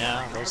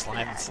 Yeah, those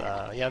lines.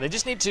 Yeah, they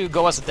just need to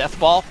go as a death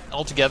ball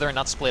altogether and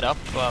not split up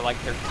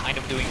like they're kind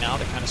of doing now.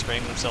 They're kind of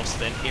spreading themselves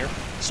thin here.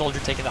 Soldier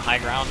taking the high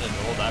ground, and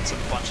oh, that's a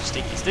bunch of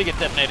stickies. Did get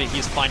detonated.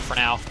 He's fine for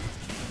now.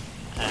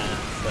 And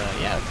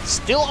yeah,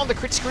 still on the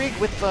crit streak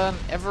with an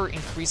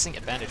ever-increasing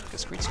advantage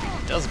because crit streak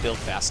does build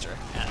faster.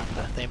 And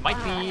they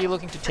might be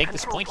looking to take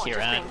this point here,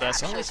 and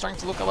suddenly it's starting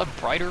to look a lot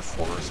brighter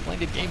for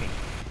Splendid-Gaming.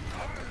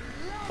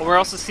 Well, we're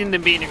also seeing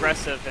them being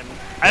aggressive, and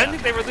I don't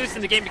think they were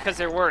losing the game because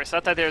they're worse. I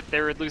thought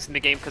they were losing the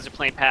game because they're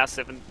playing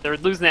passive, and they're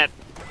losing that.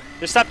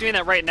 They're stopped doing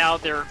that right now.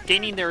 They're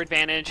gaining their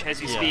advantage as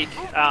you speak.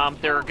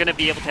 They're going to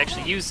be able to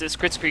actually use this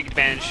crit streak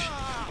advantage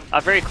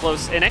very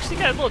close, and actually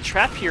got a little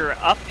trap here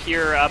up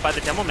here by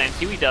the demo man.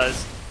 Huey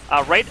does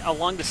right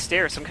along the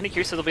stairs. So I'm kind of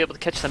curious if they'll be able to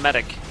catch the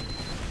medic.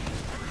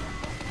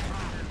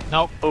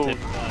 Nope, didn't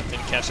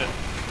catch it,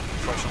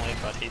 unfortunately,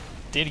 but he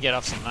did get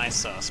off some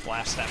nice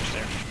splash damage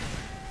there.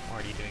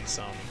 Already doing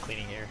some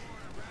cleaning here.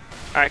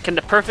 Alright, can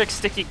the perfect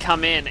sticky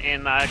come in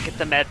and get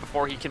the med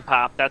before he can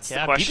pop? That's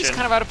the question. He's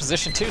kind of out of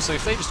position too, so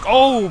if they just...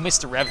 Oh,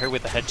 Mr. Rev here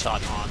with the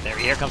headshot on there.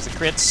 Here comes the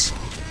crits.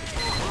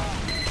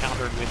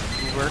 Countered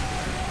with Uber.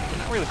 They're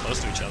not really close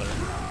to each other.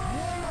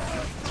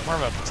 It's more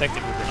of a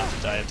protected Uber not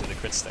to die into the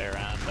crits there.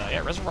 And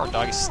yeah, Reservoir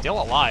Dog is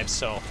still alive,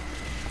 so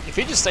if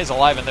he just stays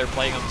alive and they're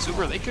playing on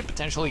Uber, they could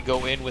potentially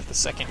go in with the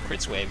second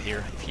crits wave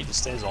here if he just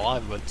stays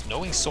alive. But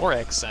knowing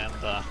Sorex and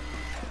the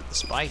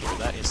Spy here,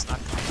 that is not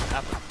going to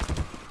happen.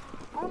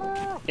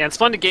 Yeah, and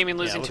Splendid-Gaming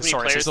losing too many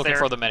players he's looking there.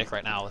 for the medic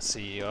right now. Let's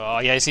see. Oh,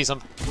 yeah, he sees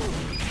him.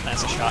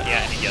 That's a shot.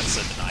 Yeah, and he gets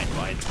denied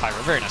by the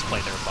Pyro. Very nice play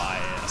there by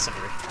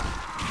Cindery.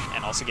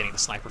 And also getting the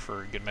sniper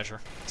for good measure.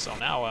 So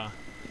now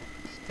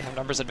they have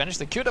numbers advantage.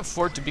 They could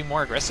afford to be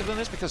more aggressive than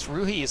this because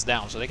Ruhi is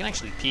down, so they can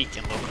actually peek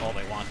and look all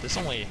they want. There's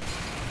only...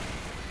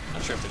 I'm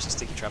not sure if there's a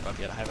sticky trap up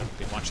yet. I haven't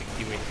been watching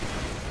Huey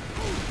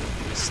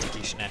do his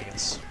sticky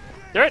shenanigans.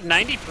 They're at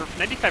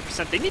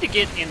 95%. They need to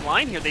get in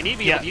line here. They need to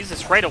be able to use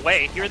this right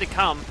away. Here they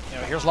come.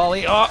 Yeah, here's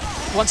Lolly. Oh,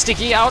 one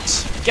sticky out.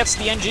 Gets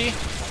the NG.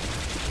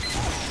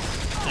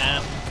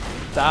 And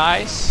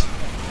dies.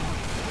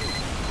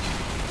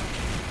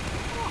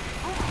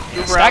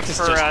 Uber out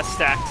for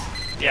Stacked.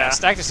 Yeah,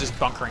 Stacked is just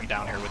bunkering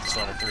down here with this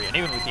level 3. And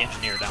even with the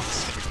Engineer down,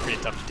 this is going to be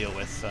pretty tough to deal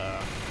with,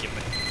 given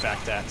the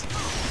fact that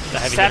the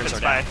heavy hitters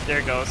are down. There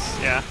it goes.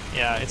 Yeah.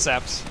 Yeah, it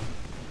saps.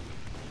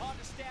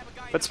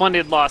 But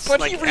Splendid lost but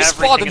like he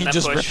respawned and in he that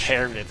just push.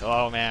 repaired it.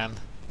 Oh man.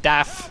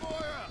 Daff.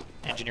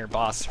 Engineer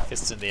boss.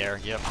 Fists in the air.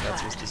 Yep,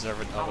 that was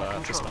deserving of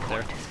a fist bump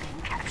there.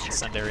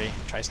 Sundari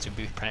tries to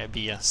be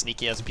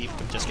sneaky as a peep,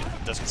 but just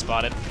doesn't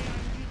spot it.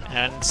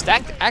 And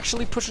Stacked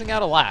actually pushing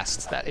out a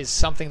last. That is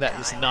something that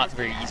is not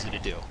very easy to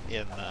do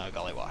in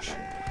Gollywash.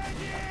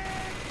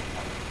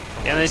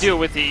 Yeah, and they do it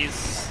with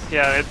these.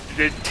 Yeah,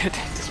 they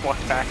just walk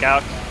back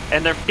out.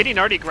 And they're getting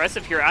already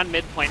aggressive here on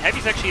midpoint.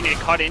 Heavy's actually going to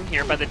get caught in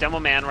here by the demo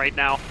man right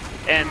now.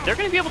 And they're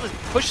going to be able to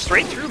push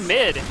straight through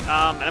mid. And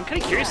I'm kind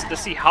of curious to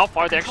see how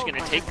far they're actually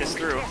going to take this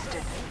through.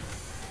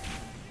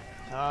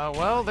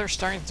 Well, they're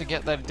starting to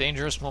get that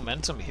dangerous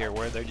momentum here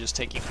where they're just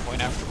taking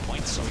point after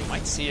point, so we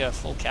might see a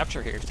full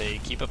capture here if they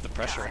keep up the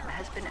pressure.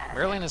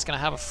 Merlin is going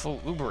to have a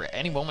full Uber at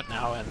any moment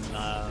now,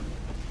 and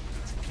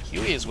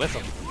Huey is with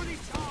him.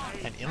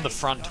 And in the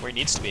front where he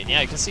needs to be. And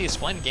yeah, you can see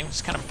Splendid-Gaming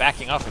just kind of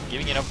backing up and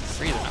giving it up for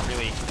free. They're not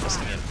really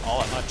testing it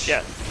all that much.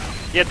 Yeah.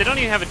 Yeah, they don't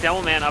even have a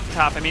demo man up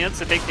top. I mean, that's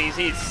the big thing.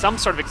 He needs some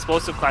sort of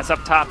explosive class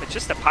up top. It's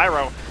just a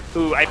Pyro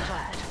who,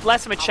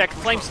 last time I checked,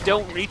 Flames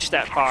don't reach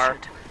that far.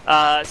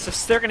 So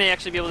they're going to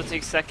actually be able to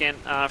take second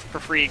for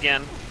free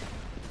again.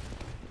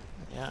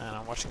 Yeah, and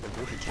I'm watching the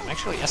Ruby cam.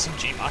 Actually,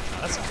 SMG Machina,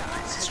 that's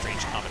a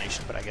strange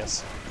combination, but I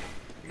guess...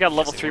 We got a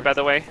level 3, by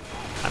the way,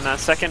 on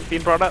second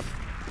being brought up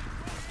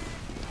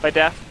by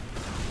Daff.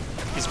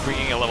 He's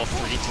bringing a level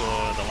 3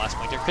 to the last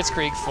point there.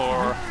 Kritzkrieg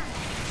for...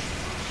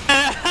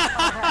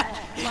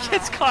 He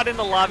gets caught in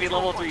the lobby,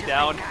 level 3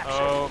 down.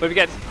 Oh. But we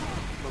got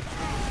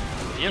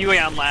Huey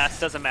on last,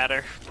 doesn't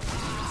matter.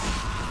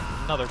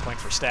 Another point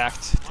for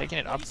Stacked, taking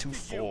it up to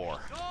 4.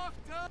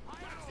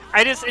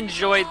 I just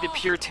enjoyed the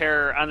pure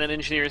terror on that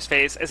engineer's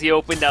face as he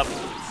opened up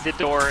the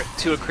door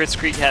to a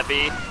Kritzkrieg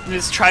heavy and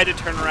just tried to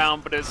turn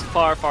around, but it was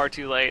far, far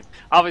too late.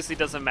 Obviously, it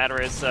doesn't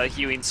matter as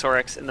Huey and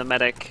Sorex and the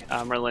medic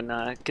Merlin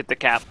get the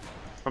cap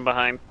from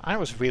behind. I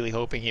was really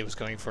hoping he was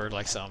going for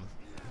like some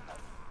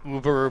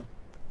Uber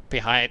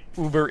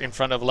in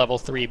front of level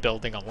 3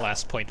 building on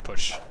last point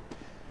push,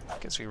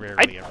 because we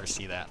rarely ever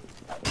see that.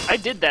 I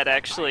did that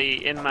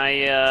actually in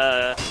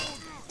my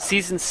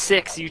season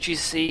 6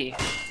 UGC.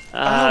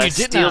 You did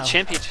Steel now.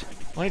 Championship.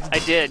 I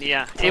did,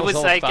 yeah. It was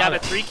I got a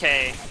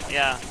 3K.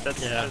 Yeah,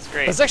 that's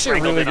great. That's actually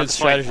a really good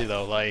strategy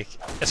though, like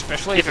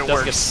especially if it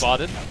does get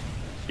spotted.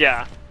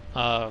 Yeah.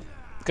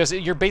 Because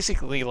you're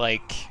basically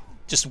like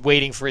just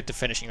waiting for it to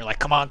finish, and you're like,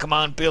 come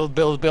on, build,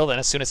 and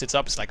as soon as it's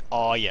up, it's like,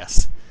 oh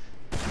yes.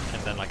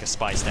 And then like a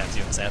spy stabs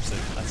you and zaps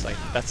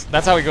it.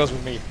 That's how it goes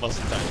with me most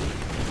of the time.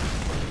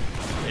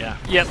 Yeah.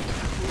 Yep.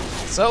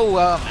 So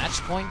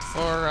match point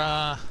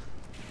for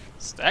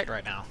Stacked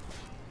right now.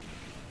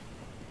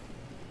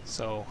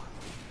 So,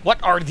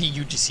 what are the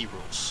UGC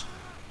rules?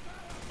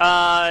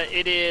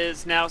 It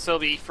is now, so it'll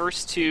be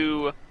first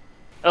to...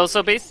 Oh,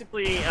 so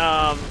basically,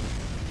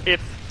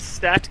 if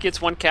Stacked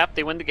gets 1 cap,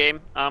 they win the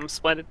game.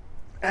 Splendid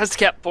has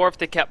cap 4. If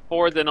they cap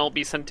 4, then it'll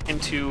be sent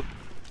into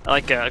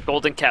like a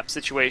golden cap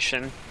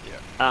situation.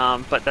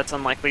 Yeah. But that's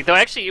unlikely. Though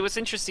actually, it was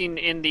interesting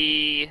in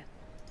the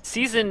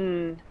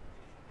Season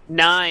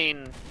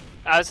 9,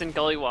 I was in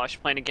Gully Wash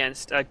playing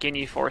against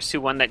Guinea Force,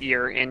 who won that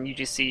year in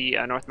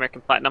UGC North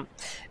American Platinum.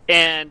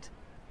 And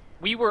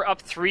we were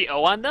up 3-0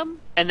 on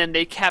them, and then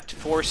they capped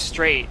 4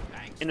 straight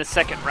in the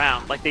second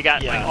round. Like, they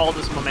got like all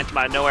this momentum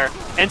out of nowhere.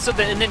 And so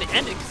then it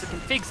ended, because the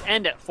configs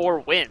end at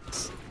 4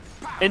 wins.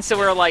 And so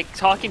we're like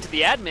talking to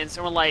the admins,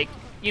 and we're like,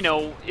 you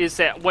know, is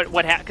that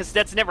what happened? Because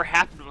that's never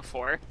happened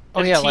before.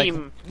 Oh yeah, like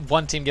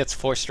one team gets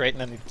 4 straight,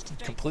 and then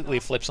it completely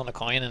flips on the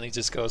coin, and it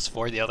just goes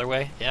 4 the other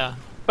way. Yeah.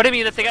 But I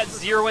mean, if they got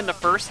 0 in the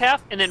first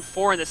half, and then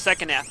 4 in the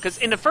second half. Because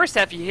in the first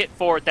half, you hit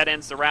 4, that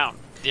ends the round.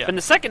 Yeah. But in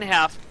the second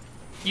half,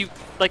 you,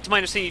 like, to my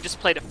understanding, you just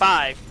played a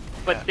 5,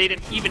 but they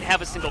didn't even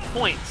have a single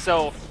point.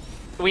 So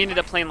we ended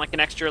up playing like an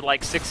extra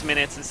like 6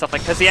 minutes and stuff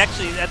like. Because I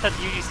thought the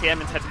UGC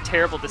admins had a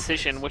terrible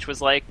decision, which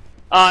was like,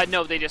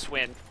 no, they just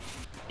win.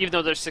 Even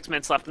though there's 6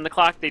 minutes left in the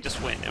clock, they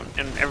just win.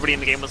 And everybody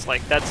in the game was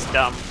like, that's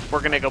dumb.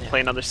 We're gonna go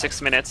play another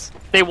 6 minutes.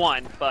 They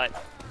won,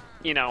 but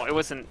you know, it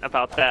wasn't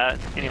about that.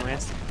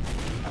 Anyways.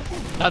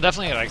 No,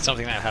 definitely like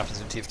something that happens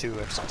in TF2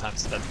 where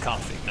sometimes that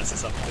config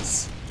messes up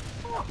because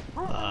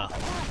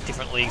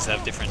different leagues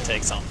have different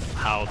takes on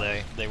how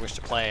they wish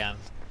to play, and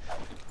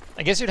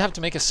I guess you'd have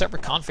to make a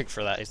separate config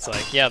for that. It's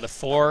like, yeah, the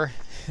 4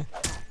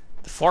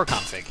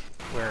 config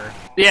where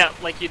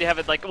like you'd have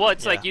it like, well,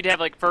 it's like you'd have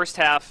like first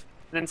half,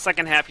 and then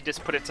second half you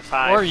just put it to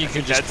 5. Or you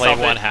could just play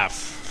one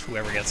half.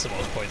 Whoever gets the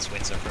most points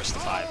wins their first to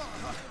 5.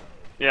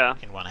 Yeah.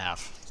 In one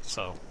half.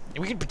 So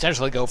we could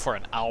potentially go for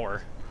an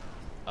hour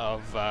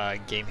of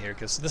game here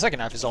because the second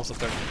half is also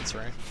 30 minutes,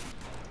 right?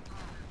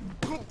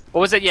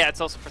 What was it? Yeah, it's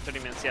also for 30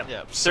 minutes.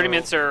 Yeah. 30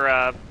 minutes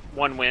or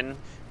 1 win.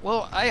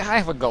 Well, I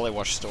have a Gully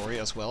Wash story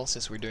as well,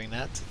 since we're doing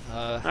that.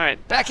 All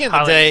right. Back in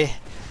the day,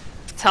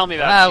 tell me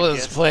about when I HiGPS.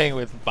 was playing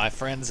with my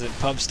friends in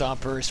Pub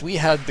Stompers, we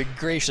had the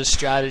gracious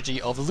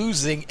strategy of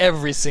losing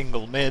every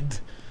single mid,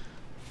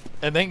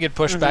 and then get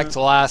pushed back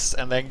to last,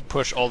 and then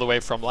push all the way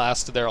from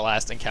last to their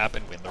last and cap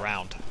and win the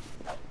round.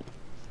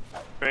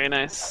 Very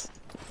nice.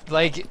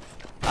 Like,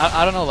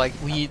 I don't know, like,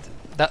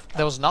 that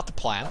was not the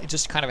plan. It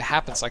just kind of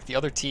happens. Like, the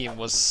other team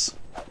was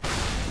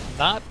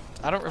not...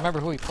 I don't remember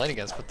who we played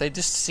against, but they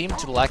just seemed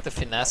to lack the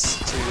finesse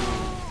to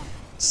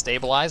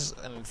stabilize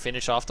and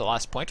finish off the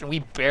last point, and we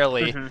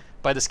barely,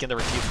 by the skin of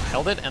our teeth,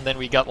 held it, and then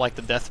we got, like,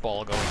 the death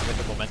ball going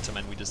with the momentum,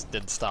 and we just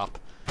didn't stop.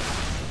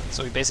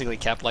 So we basically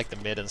kept, like, the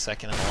mid and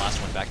second and the last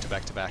one back to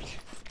back to back.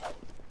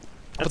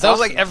 But that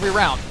was, like, every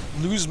round.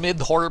 Lose mid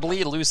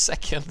horribly, lose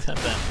second, and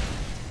then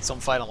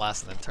some fight on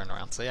last, and then turn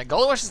around. So yeah,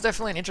 Gully Wash is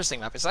definitely an interesting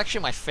map. It's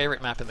actually my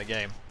favorite map in the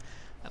game.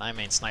 And I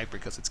main snipe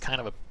because it's kind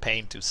of a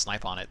pain to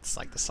snipe on it. It's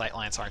like the sight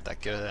lines aren't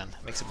that good and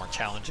it makes it more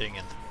challenging,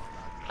 and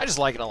I just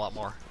like it a lot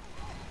more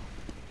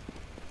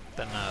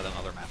than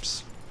other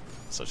maps.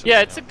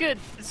 Yeah, it's a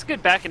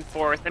good back and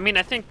forth. I mean,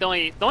 I think the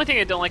only thing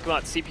I don't like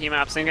about CP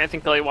maps, and I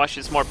think Gully Wash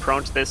is more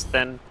prone to this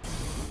than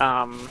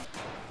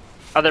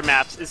other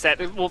maps, is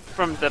that, well,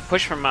 from the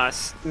push from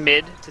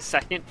mid to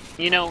second,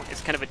 you know, is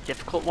kind of a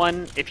difficult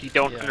one if you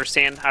don't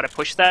understand how to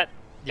push that.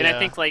 And I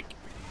think like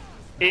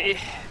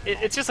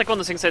it's just like one of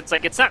those things that's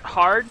like, it's not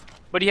hard,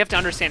 but you have to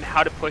understand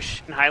how to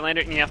push in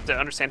Highlander, and you have to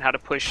understand how to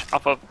push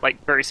off of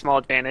like very small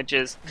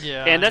advantages.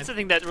 Yeah. And that's the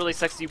thing that really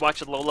sucks. You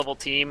watch a low-level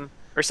team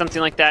or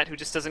something like that who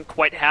just doesn't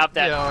quite have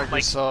that. Yeah, like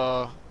we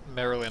saw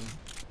Marilyn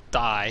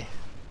die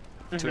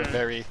to a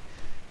very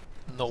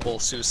noble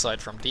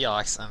suicide from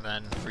Deox, and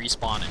then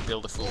respawn and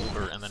build a full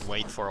Uber, and then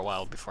wait for a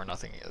while before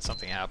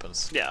something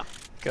happens. Yeah.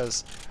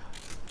 Because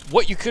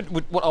what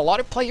a lot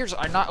of players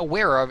are not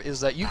aware of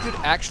is that you could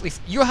actually,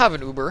 you have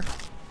an Uber,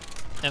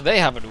 and they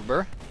have an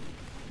Uber,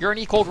 you're an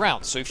equal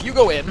round. So if you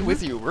go in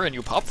with Uber and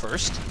you pop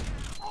first,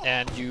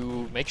 and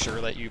you make sure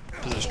that you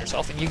position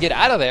yourself, and you get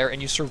out of there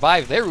and you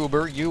survive their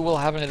Uber, you will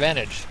have an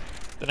advantage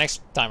the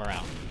next time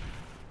around.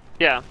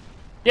 Yeah.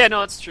 Yeah,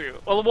 no, it's true.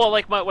 Well,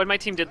 like what my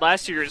team did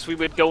last year is we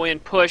would go in,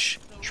 push,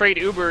 trade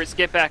Ubers,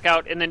 get back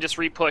out, and then just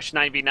re-push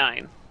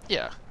 9v9.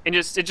 Yeah. And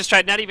just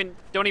try, don't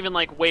even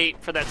like wait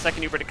for that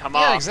second Uber to come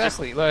off. Yeah,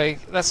 exactly.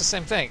 Like, that's the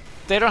same thing.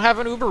 They don't have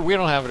an Uber, we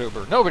don't have an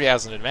Uber. Nobody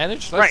has an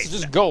advantage. Let's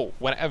just go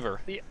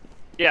whenever.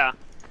 Yeah.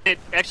 It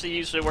actually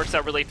usually works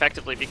out really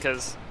effectively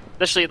because,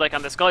 especially like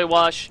on this Gully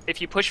Wash,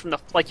 if you push from the,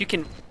 like, you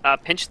can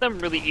pinch them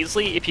really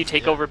easily if you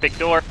take over a big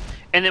door.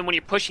 And then when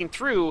you're pushing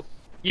through,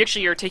 you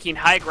actually are taking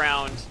high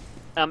ground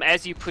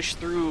as you push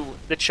through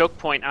the choke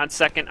point on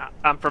second,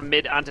 from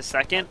mid onto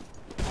second.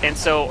 And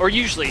so, or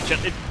usually,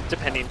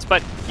 depending,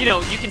 but you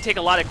know, you can take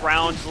a lot of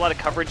ground, a lot of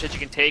coverage that you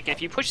can take, and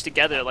if you push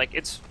together, like,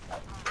 it's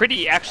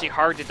pretty actually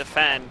hard to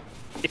defend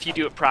if you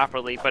do it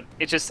properly. But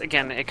it just,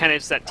 again, it kind of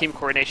is that team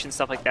coordination,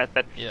 stuff like that,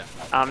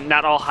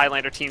 not all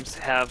Highlander teams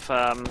have.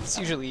 It's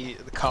usually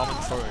common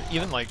for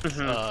even like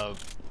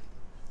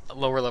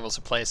lower levels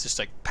of play. It's just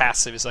like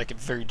passive is like a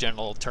very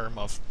general term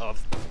of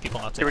people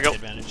not Here we taking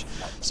go. advantage.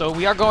 So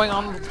we are going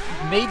on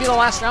maybe the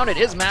last round. It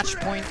is match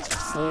point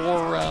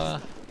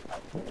for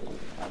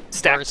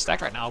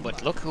Stacked right now,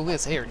 but look who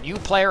is here. New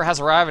player has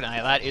arrived,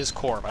 and that is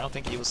Corv. I don't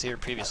think he was here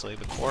previously,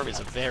 but Corv is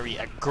a very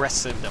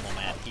aggressive demo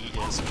man. He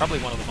is probably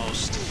one of the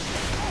most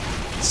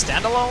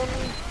standalone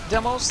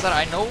demos that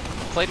I know.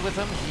 Played with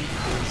him. He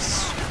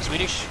is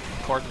Swedish.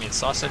 Corv means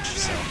sausage,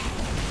 so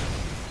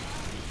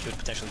he could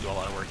potentially do a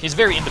lot of work. He's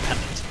very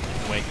independent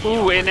in the way he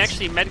Ooh, operates. and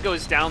actually Med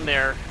goes down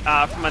there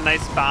from a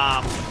nice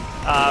bomb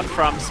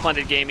from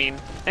Splendid-Gaming.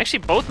 Actually,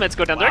 both Meds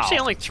go down. They're Wow. actually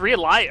only 3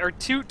 alive, or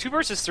two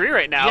versus 3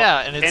 right now.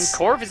 Yeah, and it's-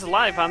 Corv is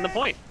alive on the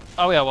point.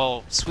 Oh yeah,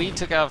 well, Swede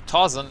took out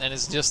Tarzan, and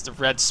it's just the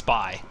red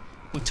spy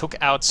who took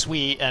out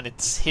Swede, and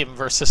it's him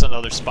versus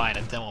another spy in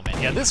a demo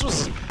man. Yeah, this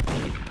was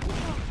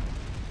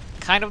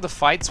kind of the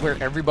fights where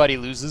everybody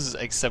loses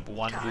except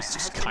one who's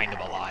just kind of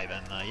alive,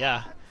 and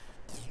yeah.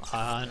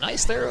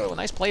 Nice there,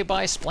 nice play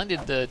by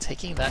Splendid,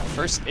 taking that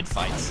first mid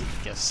fight.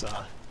 I guess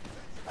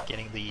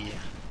getting the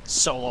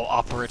solo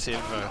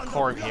operative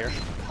Corv here.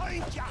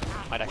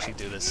 Might actually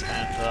do this,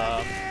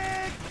 and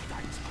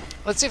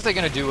let's see if they're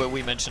gonna do what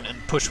we mentioned and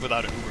push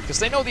without an Uber, because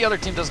they know the other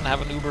team doesn't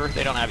have an Uber.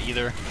 They don't have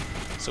either,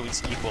 so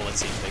it's equal. Let's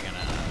see if they're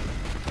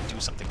gonna do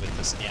something with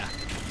this. And yeah,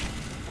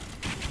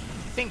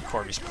 I think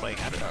Corby's playing.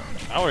 I don't know.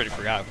 I already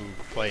forgot who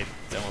played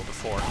demo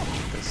before.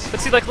 But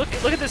see, like, look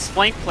at this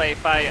flank play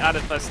out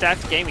of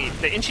Stacked Gaming.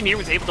 The engineer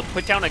was able to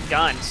put down a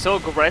gun so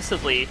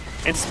aggressively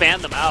and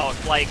span them out.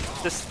 Like,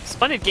 this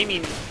Splendid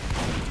Gaming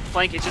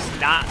flank is just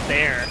not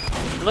there.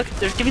 And look,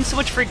 they're giving so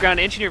much free ground.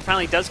 Engineer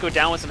finally does go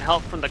down with some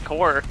help from the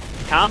core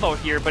combo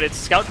here, but it's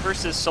Scout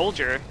versus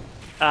Soldier,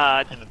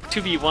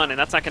 2v1, and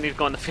that's not going to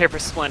go in the favor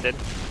of Splendid.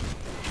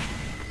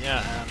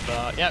 Yeah,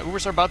 and yeah,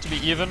 Ubers are about to be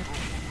even.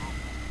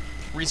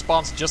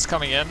 Respawn's just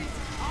coming in.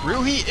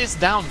 Ruhi is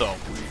down though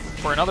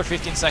for another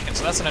 15 seconds,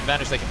 so that's an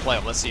advantage they can play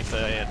up. Let's see if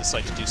they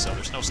decide to do so.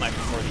 There's no sniper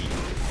for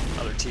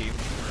the other team.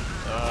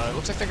 It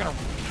looks like they're gonna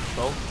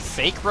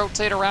fake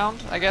rotate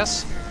around, I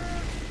guess.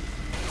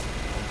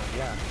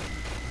 Yeah.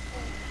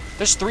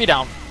 There's 3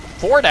 down,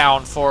 4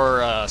 down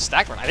for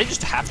Stacked right now. They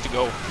just have to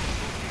go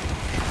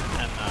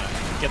and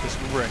get this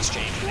Uber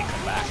exchange and then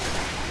come back.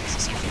 This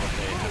is usually what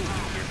they have to do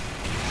here.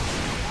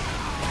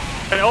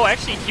 But, oh,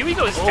 actually, Huey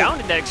goes down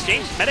in that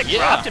exchange. Medic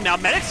dropped him now.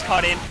 Medic's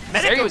caught in.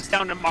 Medic goes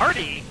down to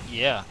Marty.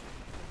 Yeah.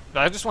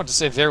 I just want to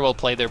say very well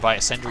played there by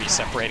Ascendry,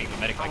 separating the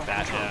medic like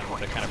that.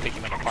 They're kind of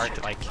picking them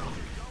apart. Like,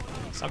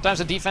 sometimes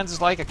the defense is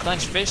like a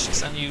clenched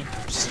fist, and you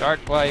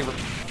start by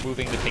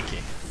removing the pinky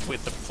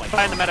with the flank.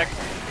 Behind the medic.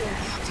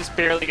 Just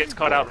barely gets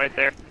caught out right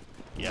there.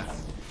 Yeah.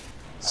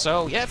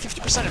 So, yeah,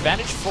 50%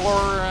 advantage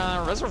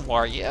for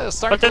Reservoir. Yeah, it's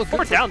starting But they're to look 4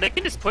 good for down. They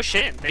can just push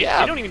in. They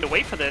don't even need to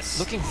wait for this.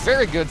 Looking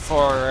very good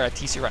for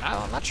TC right now.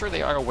 I'm not sure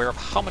they are aware of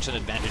how much an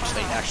advantage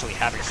they actually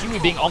have. Huey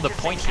being on the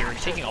point here and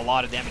taking a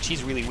lot of damage.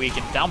 He's really weak,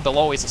 and down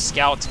below is a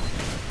scout.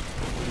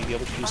 We'll be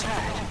able to do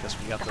something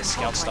because we got the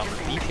scout stopper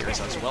beat here as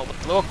well.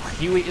 But look,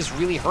 Huey is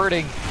really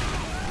hurting.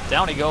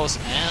 Down he goes,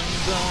 and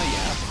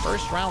yeah,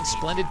 first round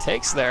Splendid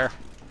takes there.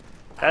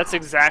 That's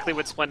exactly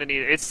what Splendid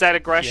needed. It's that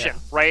aggression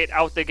right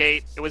out the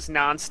gate. It was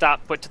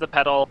non-stop, foot to the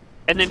pedal,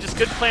 and then just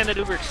good play on that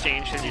Uber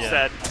exchange, as you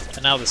said.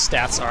 And now the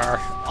stats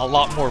are a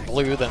lot more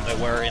blue than they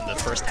were in the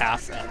first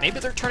half, and maybe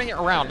they're turning it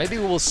around. Maybe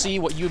we'll see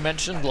what you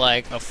mentioned,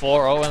 like a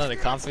 4-0 and then the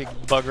config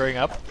buggering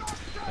up.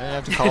 And then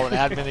have to call an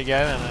admin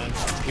again, and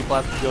then people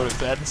have to go to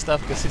bed and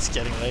stuff because it's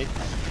getting late.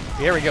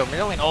 Here we go.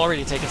 Marilyn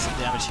already taking some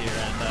damage here,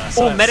 and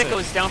oh, Medic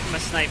goes down from a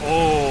snipe.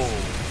 Oh.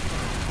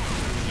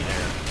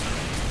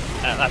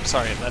 I'm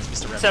sorry, that's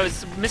Mr. Rev. So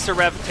it's Mr.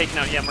 Rev taking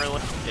out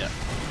Merlin. Yeah.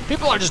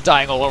 People are just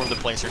dying all over the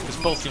place here because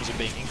both teams are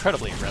being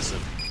incredibly aggressive.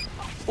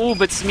 Ooh,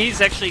 but Smeeze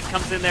actually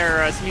comes in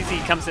there.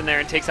 Smeezy comes in there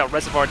and takes out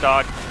Reservoir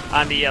Dog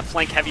on the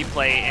flank heavy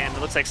play, and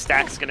it looks like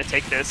Stack's going to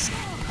take this.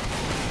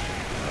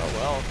 Oh,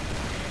 well.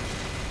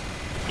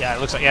 Yeah, it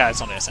looks like,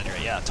 it's on the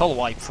Ascender. Yeah, total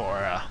wipe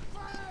for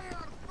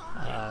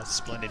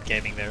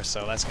Splendid-Gaming there,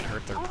 so that's going to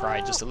hurt their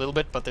pride just a little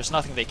bit, but there's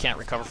nothing they can't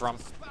recover from.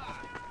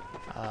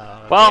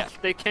 Well,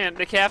 they can't.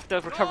 They have to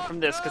recover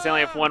from this because they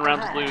only have 1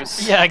 round to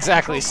lose. Yeah,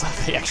 exactly. So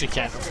they actually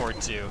can't afford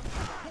to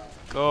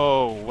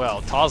go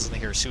well. Tarzan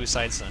here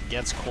suicides and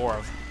gets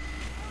Corv.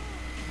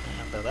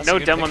 And, that's no a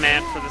good demo pick.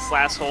 man for this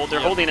last hold. They're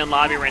holding in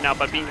lobby right now,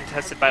 but being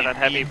contested by that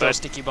heavy. Those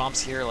sticky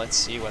bombs here. Let's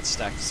see what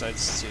Stack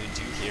decides to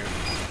do here.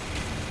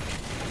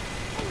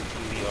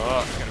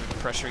 Oh, gonna be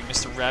pressuring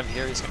Mr. Rev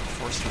here. He's gonna be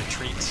forced to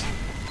retreat.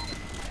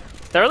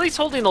 They're at least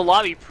holding the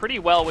lobby pretty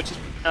well, which is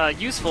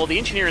useful. The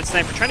engineer and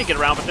sniper trying to get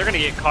around, but they're going to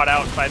get caught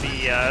out by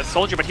the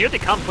soldier. But here they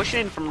come, pushing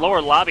in from lower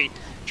lobby,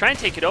 trying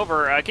to take it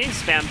over. Getting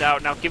spammed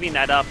out, now giving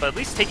that up, but at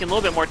least taking a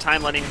little bit more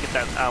time, letting him get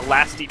that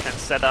last defense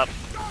set up.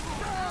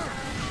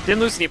 Didn't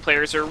lose any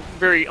players, or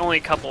only a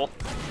couple.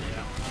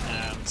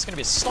 Yeah. It's going to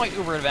be a slight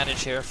Uber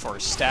advantage here for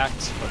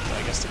Stacked, but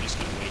I guess they're just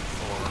going to wait for...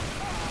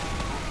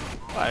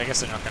 Well, I guess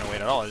they're not going to wait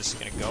at all. They're just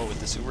going to go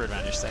with this Uber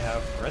advantage they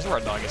have. Reservoir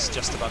Dog is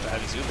just about to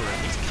have his Uber,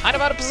 and he's kind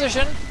of out of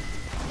position.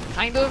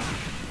 Kind of.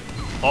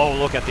 Oh,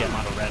 look at the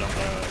amount of red on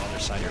the other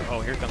side here.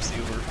 Oh, here comes the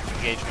Uber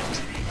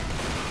engagement.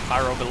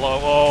 Pyro below.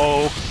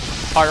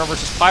 Oh, Pyro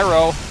versus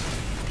Pyro.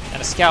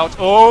 And a scout.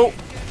 Oh,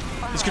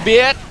 this could be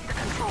it. The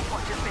control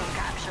point is being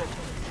captured.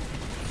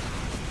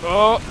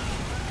 Oh,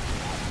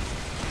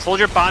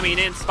 Soldier bombing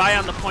in. Spy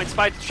on the point.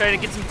 Spy trying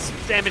to get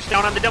some damage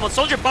down on the demo.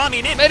 Soldier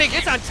bombing in. Medic.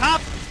 Gets on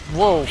top.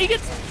 whoa. He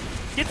gets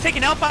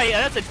taken out by,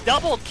 that's a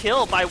double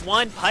kill by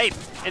one pipe.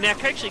 And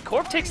actually,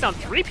 Corp takes down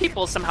 3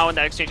 people somehow in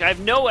that exchange. I have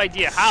no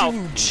idea how.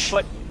 Huge.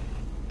 But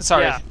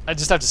Sorry, yeah. I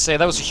just have to say,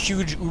 that was a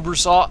huge Uber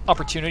saw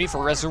opportunity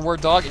for Reservoir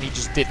Dog, and he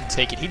just didn't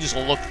take it. He just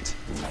looked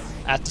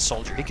at the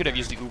soldier. He could have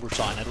used the Uber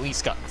saw and at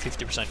least gotten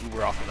 50%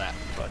 Uber off of that.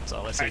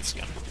 But let's see what's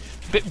going to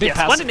Bit yeah,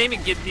 passive.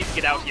 Splendid-Gaming needs to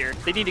get out here.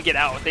 They need to get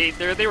out. They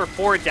were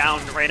 4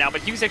 down right now,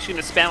 but he was actually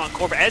going to spam on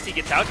Corp as he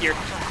gets out here.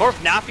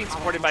 Corp not being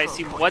supported by his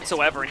team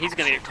whatsoever, and he's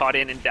going to get caught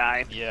in and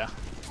die. Yeah.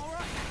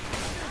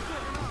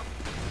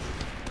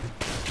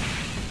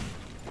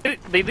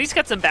 They at least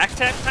got some back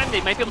tap time. They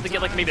might be able to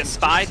get like maybe a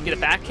spy to get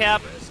a back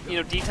cap. You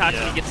know, detox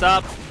when he gets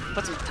up.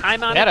 Put some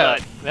time on They it,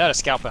 but had a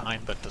scout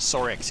behind, but the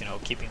Sorex, you know,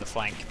 keeping the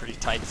flank pretty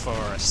tight for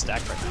a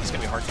stack right now. It's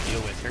going to be hard to deal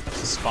with. Here comes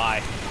the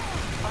spy.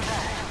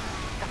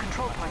 The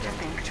control point is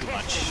being Too contested.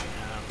 much.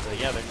 And,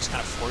 yeah, they're just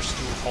kind of forced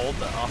to hold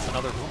off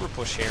another Uber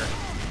push here.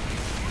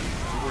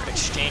 Uber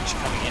exchange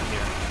coming in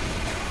here.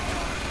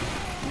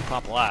 Who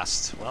pop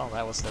last? Well,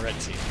 that was the red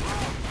team.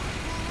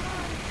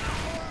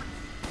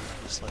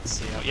 Just let's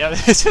see how. Yeah,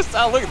 it's just.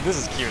 Oh, look, this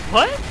is cute.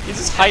 what? He's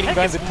just hiding What the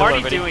behind heck the is pillar,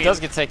 Marty but doing? he does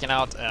get taken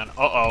out. And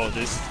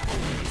this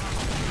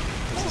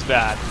is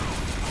bad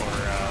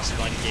for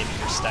Splendid-Gaming.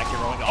 Your stack here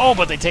rolling. Oh,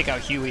 but they take out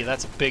Huey.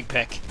 That's a big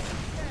pick.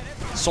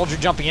 Soldier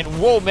jumping in.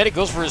 Whoa, Medic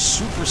goes for his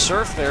super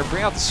surf there.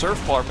 Bring out the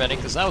surf bar, Medic,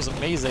 because that was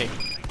amazing.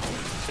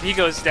 He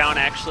goes down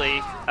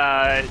actually,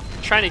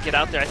 trying to get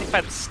out there. I think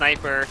by the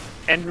sniper,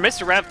 and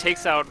Mr. Rev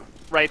takes out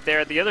right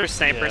there the other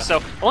sniper. Yeah.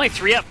 So only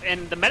 3 up,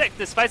 and the medic,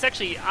 the spy's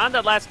actually on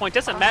that last point.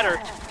 Doesn't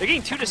matter. They're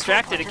getting too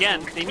distracted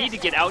again. They need to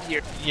get out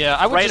here. Yeah,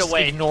 I would right just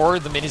away. ignore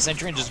the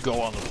mini-sentry and just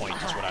go on the point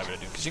is what I would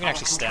do. Because you can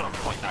actually stand on the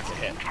point and not get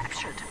hit.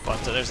 Captured.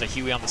 But there's a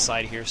Huey on the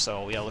side here,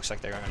 so yeah, it looks like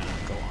they're going to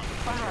go on the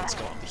point. Let's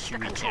go on the The Huey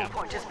control cam.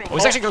 point is being Oh,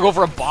 he's actually going to go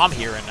for a bomb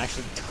here and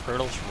actually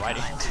turtles right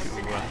into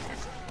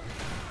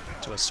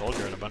to a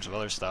soldier and a bunch of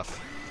other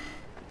stuff.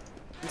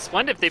 And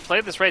Splendid, if they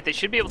play this right, they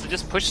should be able to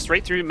just push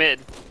straight through mid.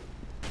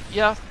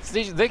 Yeah,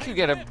 they could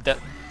get a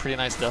pretty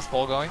nice death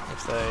ball going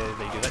if they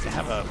do that. They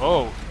have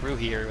a Rue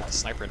here with the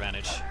sniper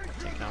advantage,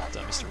 taking out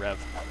Mr.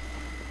 Rev.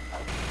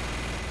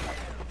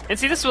 And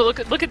see, this will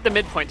look at the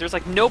midpoint. There's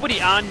like nobody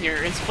on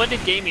here, and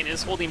Splendid-Gaming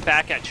is holding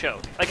back at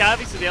choke. Like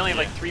obviously they only have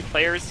like 3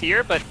 players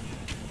here, but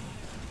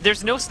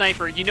there's no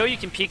sniper. You know you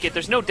can peek it.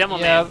 There's no demo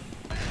Yeah. man.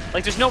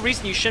 Like there's no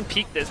reason you shouldn't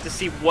peek this to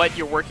see what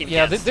you're working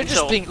Yeah, against. they're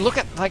just being look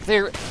at like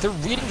they're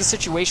reading the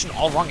situation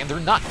all wrong and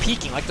they're not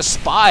peeking. Like the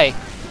spy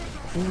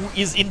who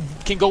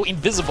can go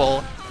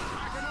invisible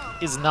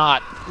is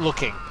not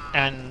looking,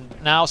 and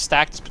now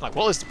Stacked has been like,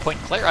 well, it's the point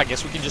clear. I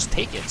guess we can just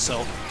take it.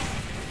 So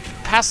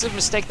passive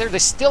mistake there. They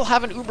still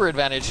have an Uber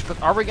advantage, but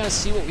are we going to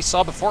see what we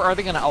saw before? Are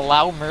they going to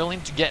allow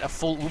Merlin to get a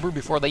full Uber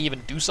before they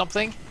even do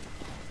something?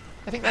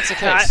 I think that's the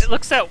case. It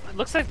looks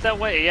like that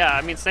way. Yeah,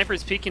 I mean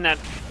Sniper's peeking that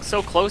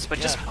so close, but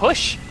just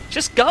push,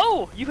 just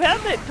go. You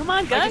have it. Come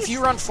on, guys. Like if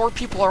you run 4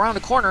 people around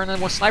the corner and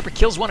then when Sniper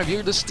kills one of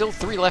you, there's still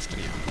 3 left of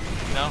you.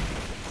 You know.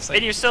 Like,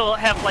 and you still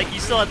have like a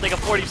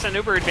 40%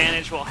 Uber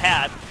advantage. Well,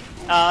 that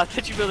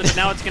you really, but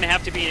now it's going to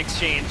have to be an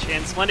exchange.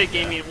 And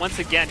Splendid-Gaming once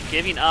again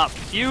giving up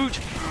huge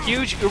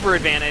Uber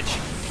advantage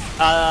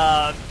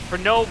for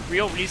no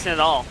real reason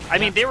at all. I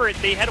mean, they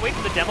had to wait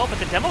for the demo, but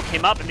the demo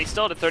came up and they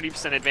still had a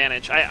 30%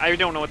 advantage. I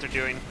don't know what they're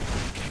doing.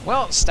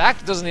 well,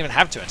 Stacked doesn't even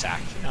have to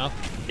attack. You know.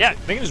 Yeah,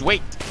 They can just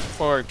wait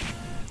for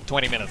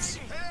 20 minutes.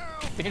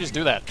 They can just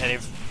do that. And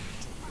if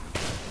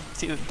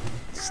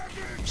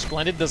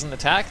Splendid doesn't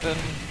attack, then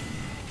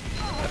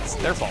that's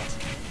their fault.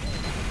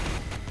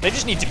 They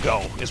just need to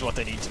go, is what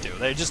they need to do.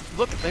 They're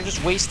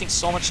just wasting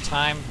so much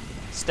time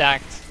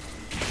Stacked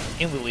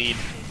in the lead.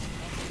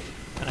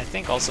 And I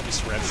think also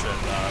Mr. Rev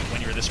should,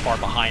 when you're this far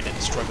behind and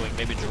struggling,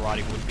 maybe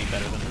Girardi would be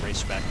better than the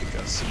Racerback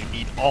because you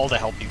need all the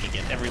help you can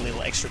get. Every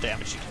little extra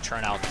damage you can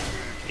turn out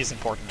is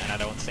important, and I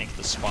don't think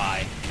the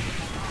Spy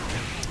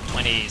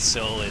 20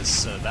 Sil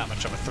is that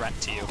much of a threat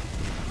to you.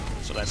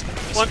 So that's going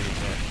to be there.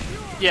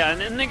 yeah,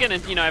 and again,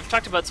 you know, I've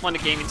talked about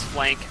Splendid-Gaming's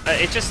flank.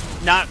 It's just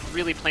not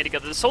really playing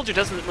together. The soldier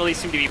doesn't really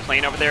seem to be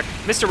playing over there.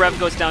 Mr. Rev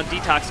goes down,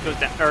 Detox goes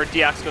down, or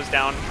Deox goes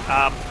down.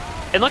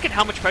 And look at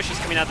how much pressure is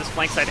coming out of this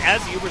flank side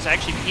as the Uber's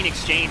actually being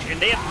exchanged, and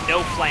they have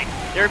no flank.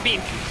 They're being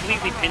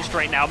completely pinched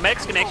right now.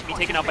 Medic's going to actually be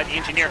taken out by the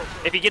engineer.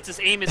 If he gets his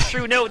aim is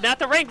true. No, not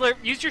the Wrangler.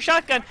 Use your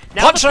shotgun.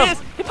 Now Punch the him!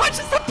 fist. He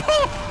punches the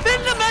pole. Then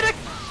the medic.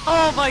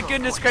 Oh my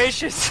goodness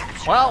gracious.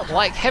 Well,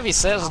 like Heavy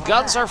says,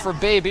 guns are for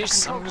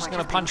babies. I'm just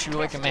going to punch you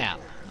like a man.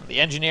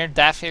 The engineer,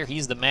 Daff here,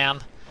 he's the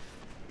man.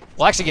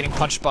 Well, actually getting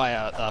punched by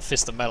a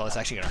fist of metal is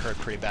actually going to hurt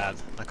pretty bad.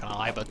 Not going to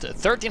lie, but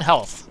 13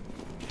 health.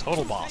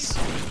 Total boss.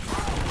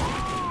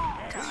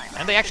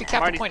 And they actually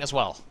capped the point as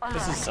well.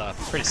 This is a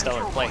pretty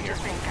stellar play here.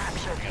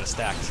 We got a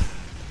Stacked.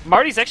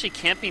 Marty's actually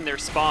camping their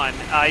spawn.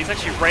 He's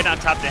actually right on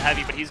top of the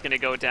heavy, but he's going to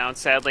go down,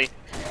 sadly.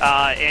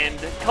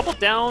 And a couple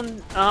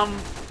down.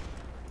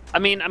 I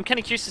mean, I'm kind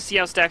of curious to see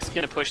how Stack's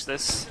going to push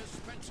this.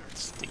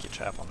 Sticky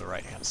trap on the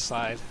right-hand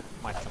side.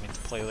 Might come into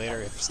play later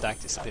if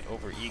Stack is a bit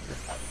over-eager.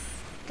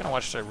 Gonna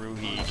watch the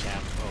Ruhi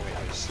camp. Oh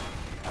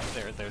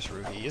wait, there's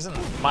Ruhi. He's in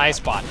my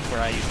spot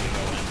where I usually go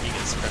and he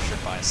gets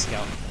pressured by a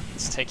scout.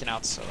 It's taken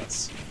out, so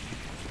that's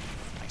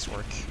nice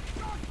work.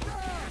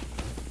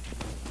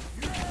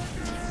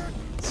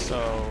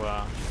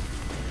 So,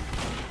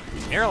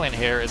 Maryland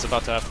here is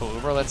about to have full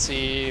Uber. Let's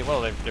see.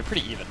 Well, they're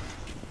pretty even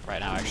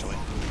right now, actually.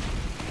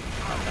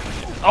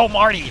 Oh,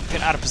 Marty!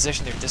 Been out of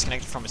position. They're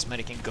disconnected from his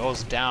medic and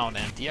goes down,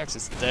 and DX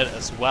is dead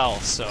as well,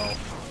 so...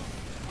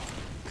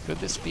 Could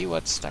this be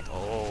what Stack...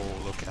 Oh,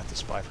 looking at the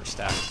spy for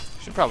Stack.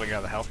 Should probably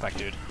grab the health pack,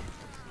 dude.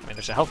 I mean,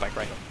 there's a health pack,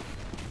 right?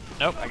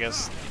 Nope, I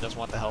guess he doesn't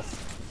want the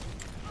health.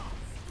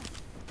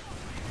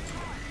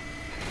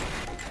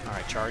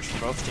 Alright, charge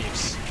for both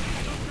teams.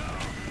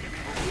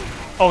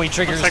 Oh, he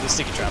triggers the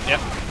sticky trap,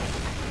 yep.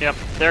 Yep,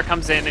 there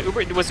comes in.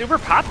 Uber, was Uber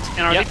popped?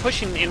 And are they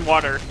pushing in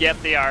water? Yep,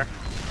 they are.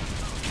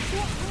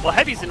 Well,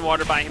 Heavy's in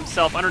water by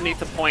himself underneath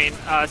the point.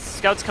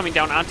 Scout's coming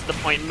down onto the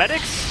point.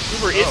 Medics,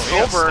 Uber is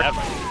over.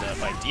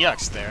 By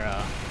DX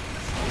there.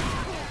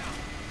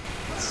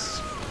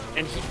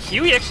 And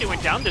Huey actually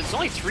went down. There's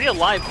only 3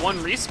 alive, 1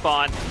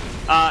 respawn.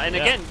 And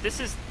again,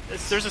 there's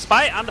a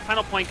spy on the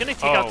final point. Going to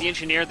take out the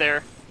engineer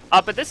there.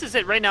 But this is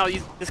it right now.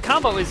 This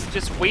combo is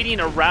just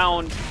waiting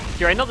around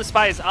here. I know the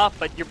spy is up,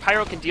 but your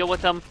pyro can deal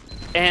with them.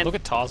 And look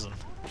at Tarzan.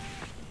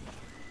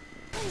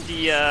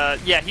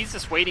 Yeah, he's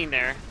just waiting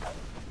there.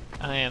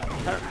 I mean,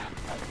 I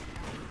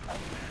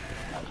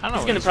don't know.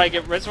 He's gonna probably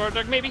get Reservoir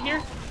Dog maybe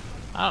here.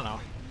 I don't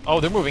know. Oh,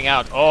 they're moving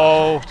out.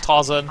 Oh,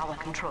 Tarzan.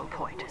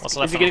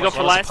 Is he gonna go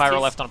for last? Pyro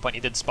left on point. He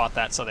did spot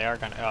that, so they are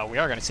gonna. We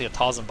are gonna see a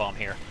Tarzan bomb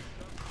here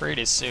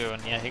pretty soon.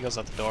 Yeah, he goes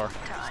out the door.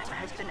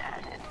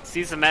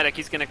 Sees the medic.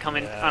 He's gonna come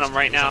in on him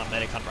right now.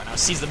 Medic on right now.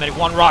 Sees the medic.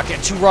 1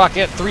 rocket, 2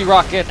 rocket, 3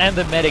 rocket, and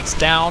the medic's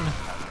down.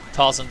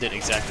 Tarzan did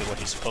exactly what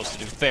he's supposed to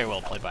do. Very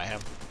well played by him.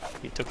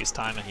 He took his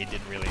time and he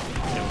didn't really do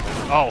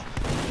it. Oh,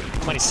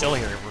 plenty still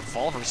here.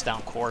 Revolver's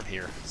down Corv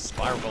here.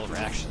 Spiral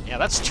reaction. Yeah,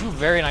 that's 2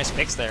 very nice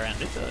picks there, and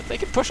they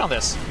can push on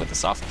this with the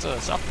soft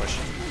push.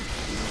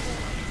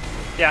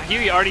 Yeah,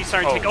 Huey already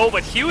starting to take. Oh,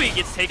 but Huey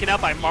gets taken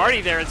out by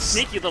Marty there in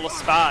sneaky little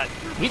spot.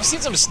 We've seen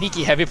some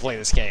sneaky heavy play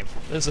this game.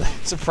 This is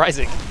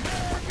surprising,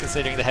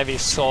 considering the heavy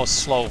is so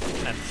slow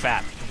and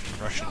fat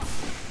in Russian.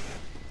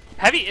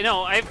 Heavy,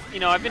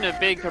 I've been a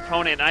big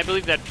proponent. I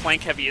believe that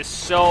flank heavy is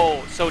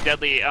so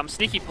deadly.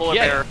 Sneaky pull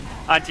there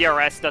on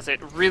DRS does it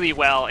really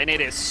well, and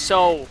it is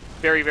so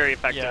very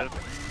effective. Yeah.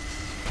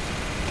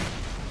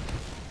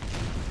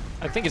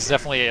 I think it's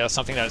definitely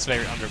something that is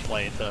very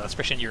underplayed,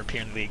 especially in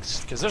European leagues,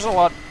 because there's a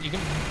lot. You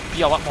can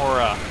be a lot more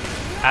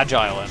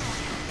agile and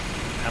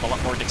have a lot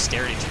more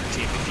dexterity to your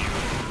team if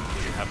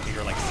you have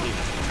you're like fluid,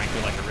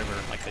 tranquil like a river,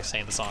 like they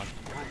say in the song.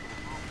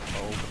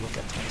 Oh, but look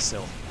at 20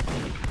 still.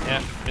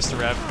 Yeah, Mr.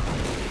 Rev.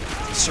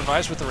 He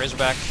survives with the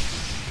Razorback.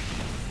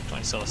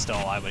 20 still is still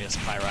alive, but he has a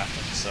pyro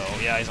after him. So,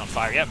 yeah, he's on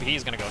fire. Yeah, but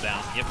he's going to go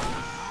down. Yep.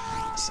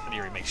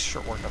 Saniri makes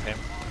short work of him.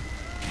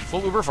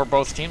 Full Uber for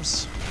both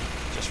teams.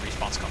 Just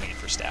respawns coming in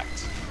for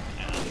Stacked.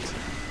 And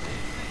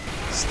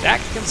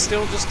Stacked can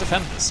still just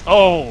defend this.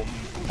 Oh,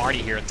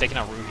 Marty here taking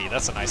out Ruby.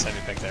 That's a nice heavy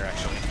pick there,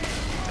 actually.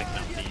 Taking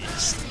out the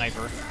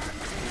sniper.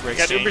 Uber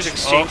got Uber's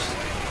exchange.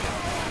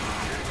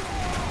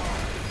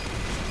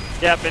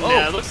 Yep,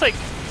 and looks like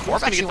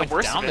Corv actually went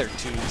down there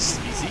to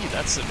CZ.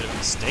 That's a bit of a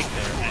mistake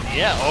there. And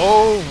yeah,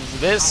 oh,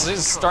 this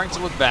is starting to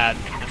look bad.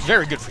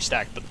 Very good for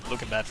Stack, but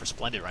looking bad for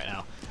Splendid right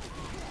now.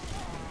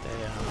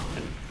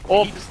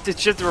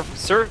 It's just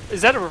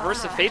is that a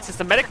reverse of fate? Since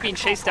the medic being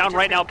chased down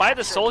right now by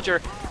the soldier,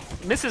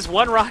 misses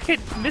 1 rocket,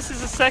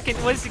 misses a second.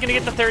 When is he gonna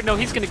get the 3rd? No,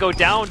 he's gonna go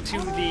down to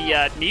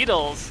the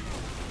needles.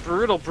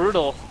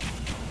 Brutal.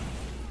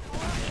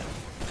 Yeah.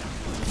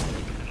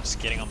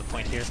 Just getting on the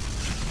point here.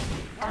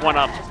 1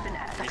 up.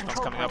 Respawn's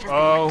coming up.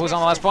 Oh, who's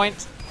on the last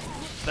point?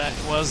 That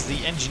was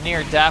the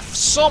engineer Daff.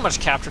 So much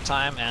capture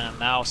time, and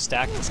now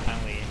Stack has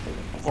finally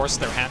forced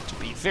their hand to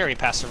be very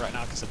passive right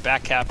now because the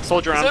back cap.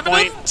 Soldier on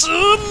point.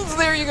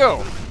 There you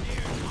go.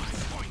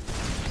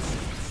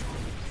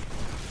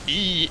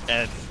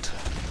 End.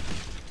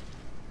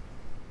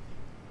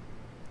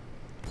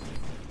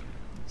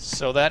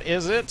 So that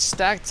is it.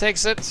 Stack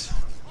takes it.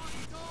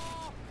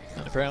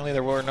 And apparently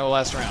there were no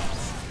last round.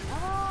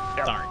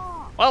 Darn.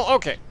 Well,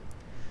 okay.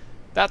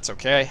 That's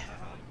okay.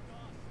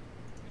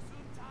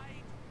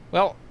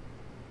 Well,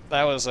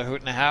 that was a hoot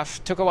and a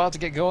half. Took a while to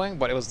get going,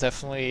 but it was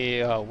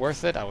definitely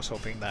worth it. I was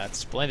hoping that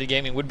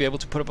Splendid-Gaming would be able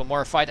to put up a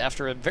more fight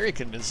after a very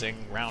convincing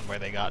round where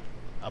they got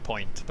a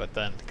point, but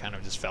then kind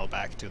of just fell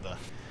back to the...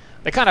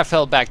 They kind of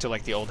fell back to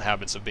like the old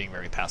habits of being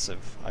very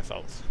passive, I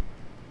felt.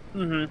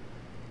 Mm-hmm.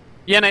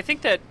 Yeah, and I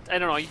think that, I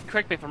don't know, you can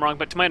correct me if I'm wrong,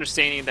 but to my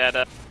understanding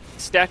that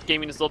Stacked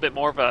Gaming is a little bit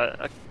more of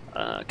a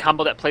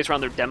combo that plays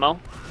around their demo.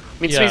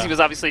 I mean, Smeezy was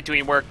obviously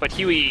doing work, but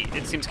Huey,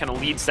 it seems, kind of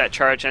leads that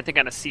charge. And I think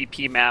on a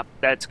CP map,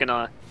 that's going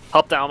to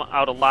helped them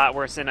out a lot.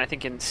 Whereas I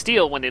think in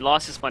Steel, when they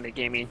lost to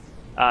Splendid-Gaming,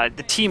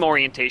 the team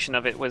orientation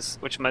of it was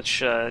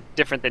much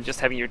different than just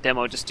having your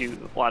demo just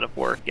do a lot of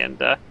work.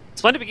 And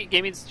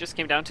Splendid-Gaming just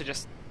came down to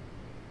just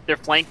their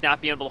flank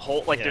not being able to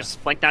hold, like their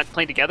flank not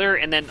playing together,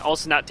 and then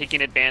also not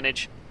taking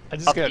advantage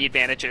of the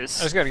advantages.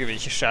 I just got to give a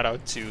shout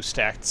out to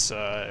Stacked's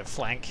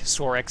flank,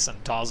 Sorex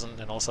and Tazen,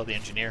 and also the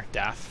engineer,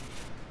 Daff.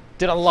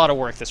 Did a lot of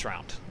work this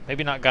round.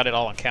 Maybe not got it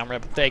all on camera,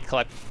 but they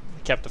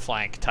kept the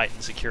flank tight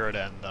and secured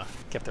and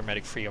kept their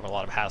medic free of a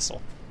lot of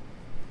hassle.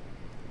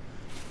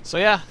 So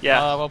yeah,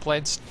 well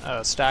played.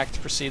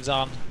 Stacked proceeds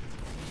on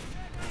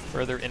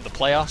further in the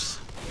playoffs.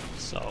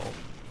 So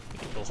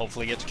we'll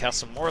hopefully get to cast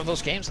some more of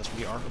those games as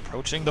we are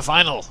approaching the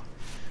final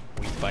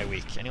week by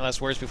week. Any last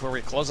words before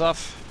we close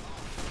off?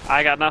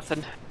 I got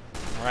nothing.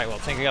 Alright, well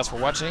thank you guys for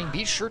watching.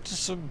 Be sure to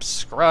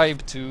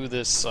subscribe to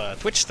this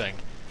Twitch thing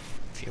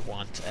if you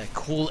want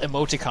cool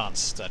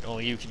emoticons that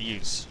only you can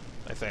use,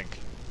 I think.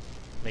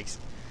 Makes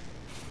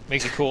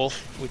it cool.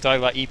 We talk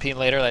about EPing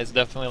later. That's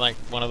definitely like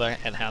one of the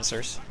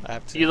enhancers. I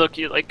have to.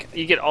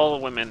 You get all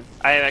the women.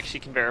 I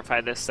actually can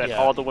verify this that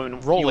all the women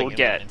rolling you will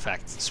get. In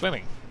fact,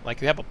 swimming. Like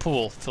you have a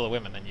pool full of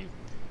women and you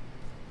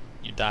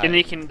die.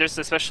 And there's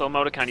a special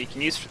emoticon you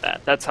can use for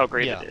that. That's how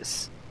great it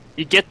is.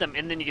 You get them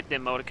and then you get the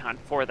emoticon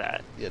for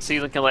that. So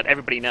you can let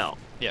everybody know.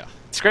 Yeah.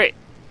 It's great.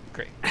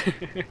 Great.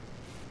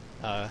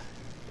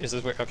 Is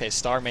this weird? Okay,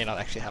 Star may not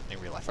actually happen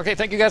in real life. Okay,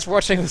 thank you guys for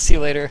watching. We'll see you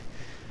later.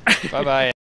 Bye bye.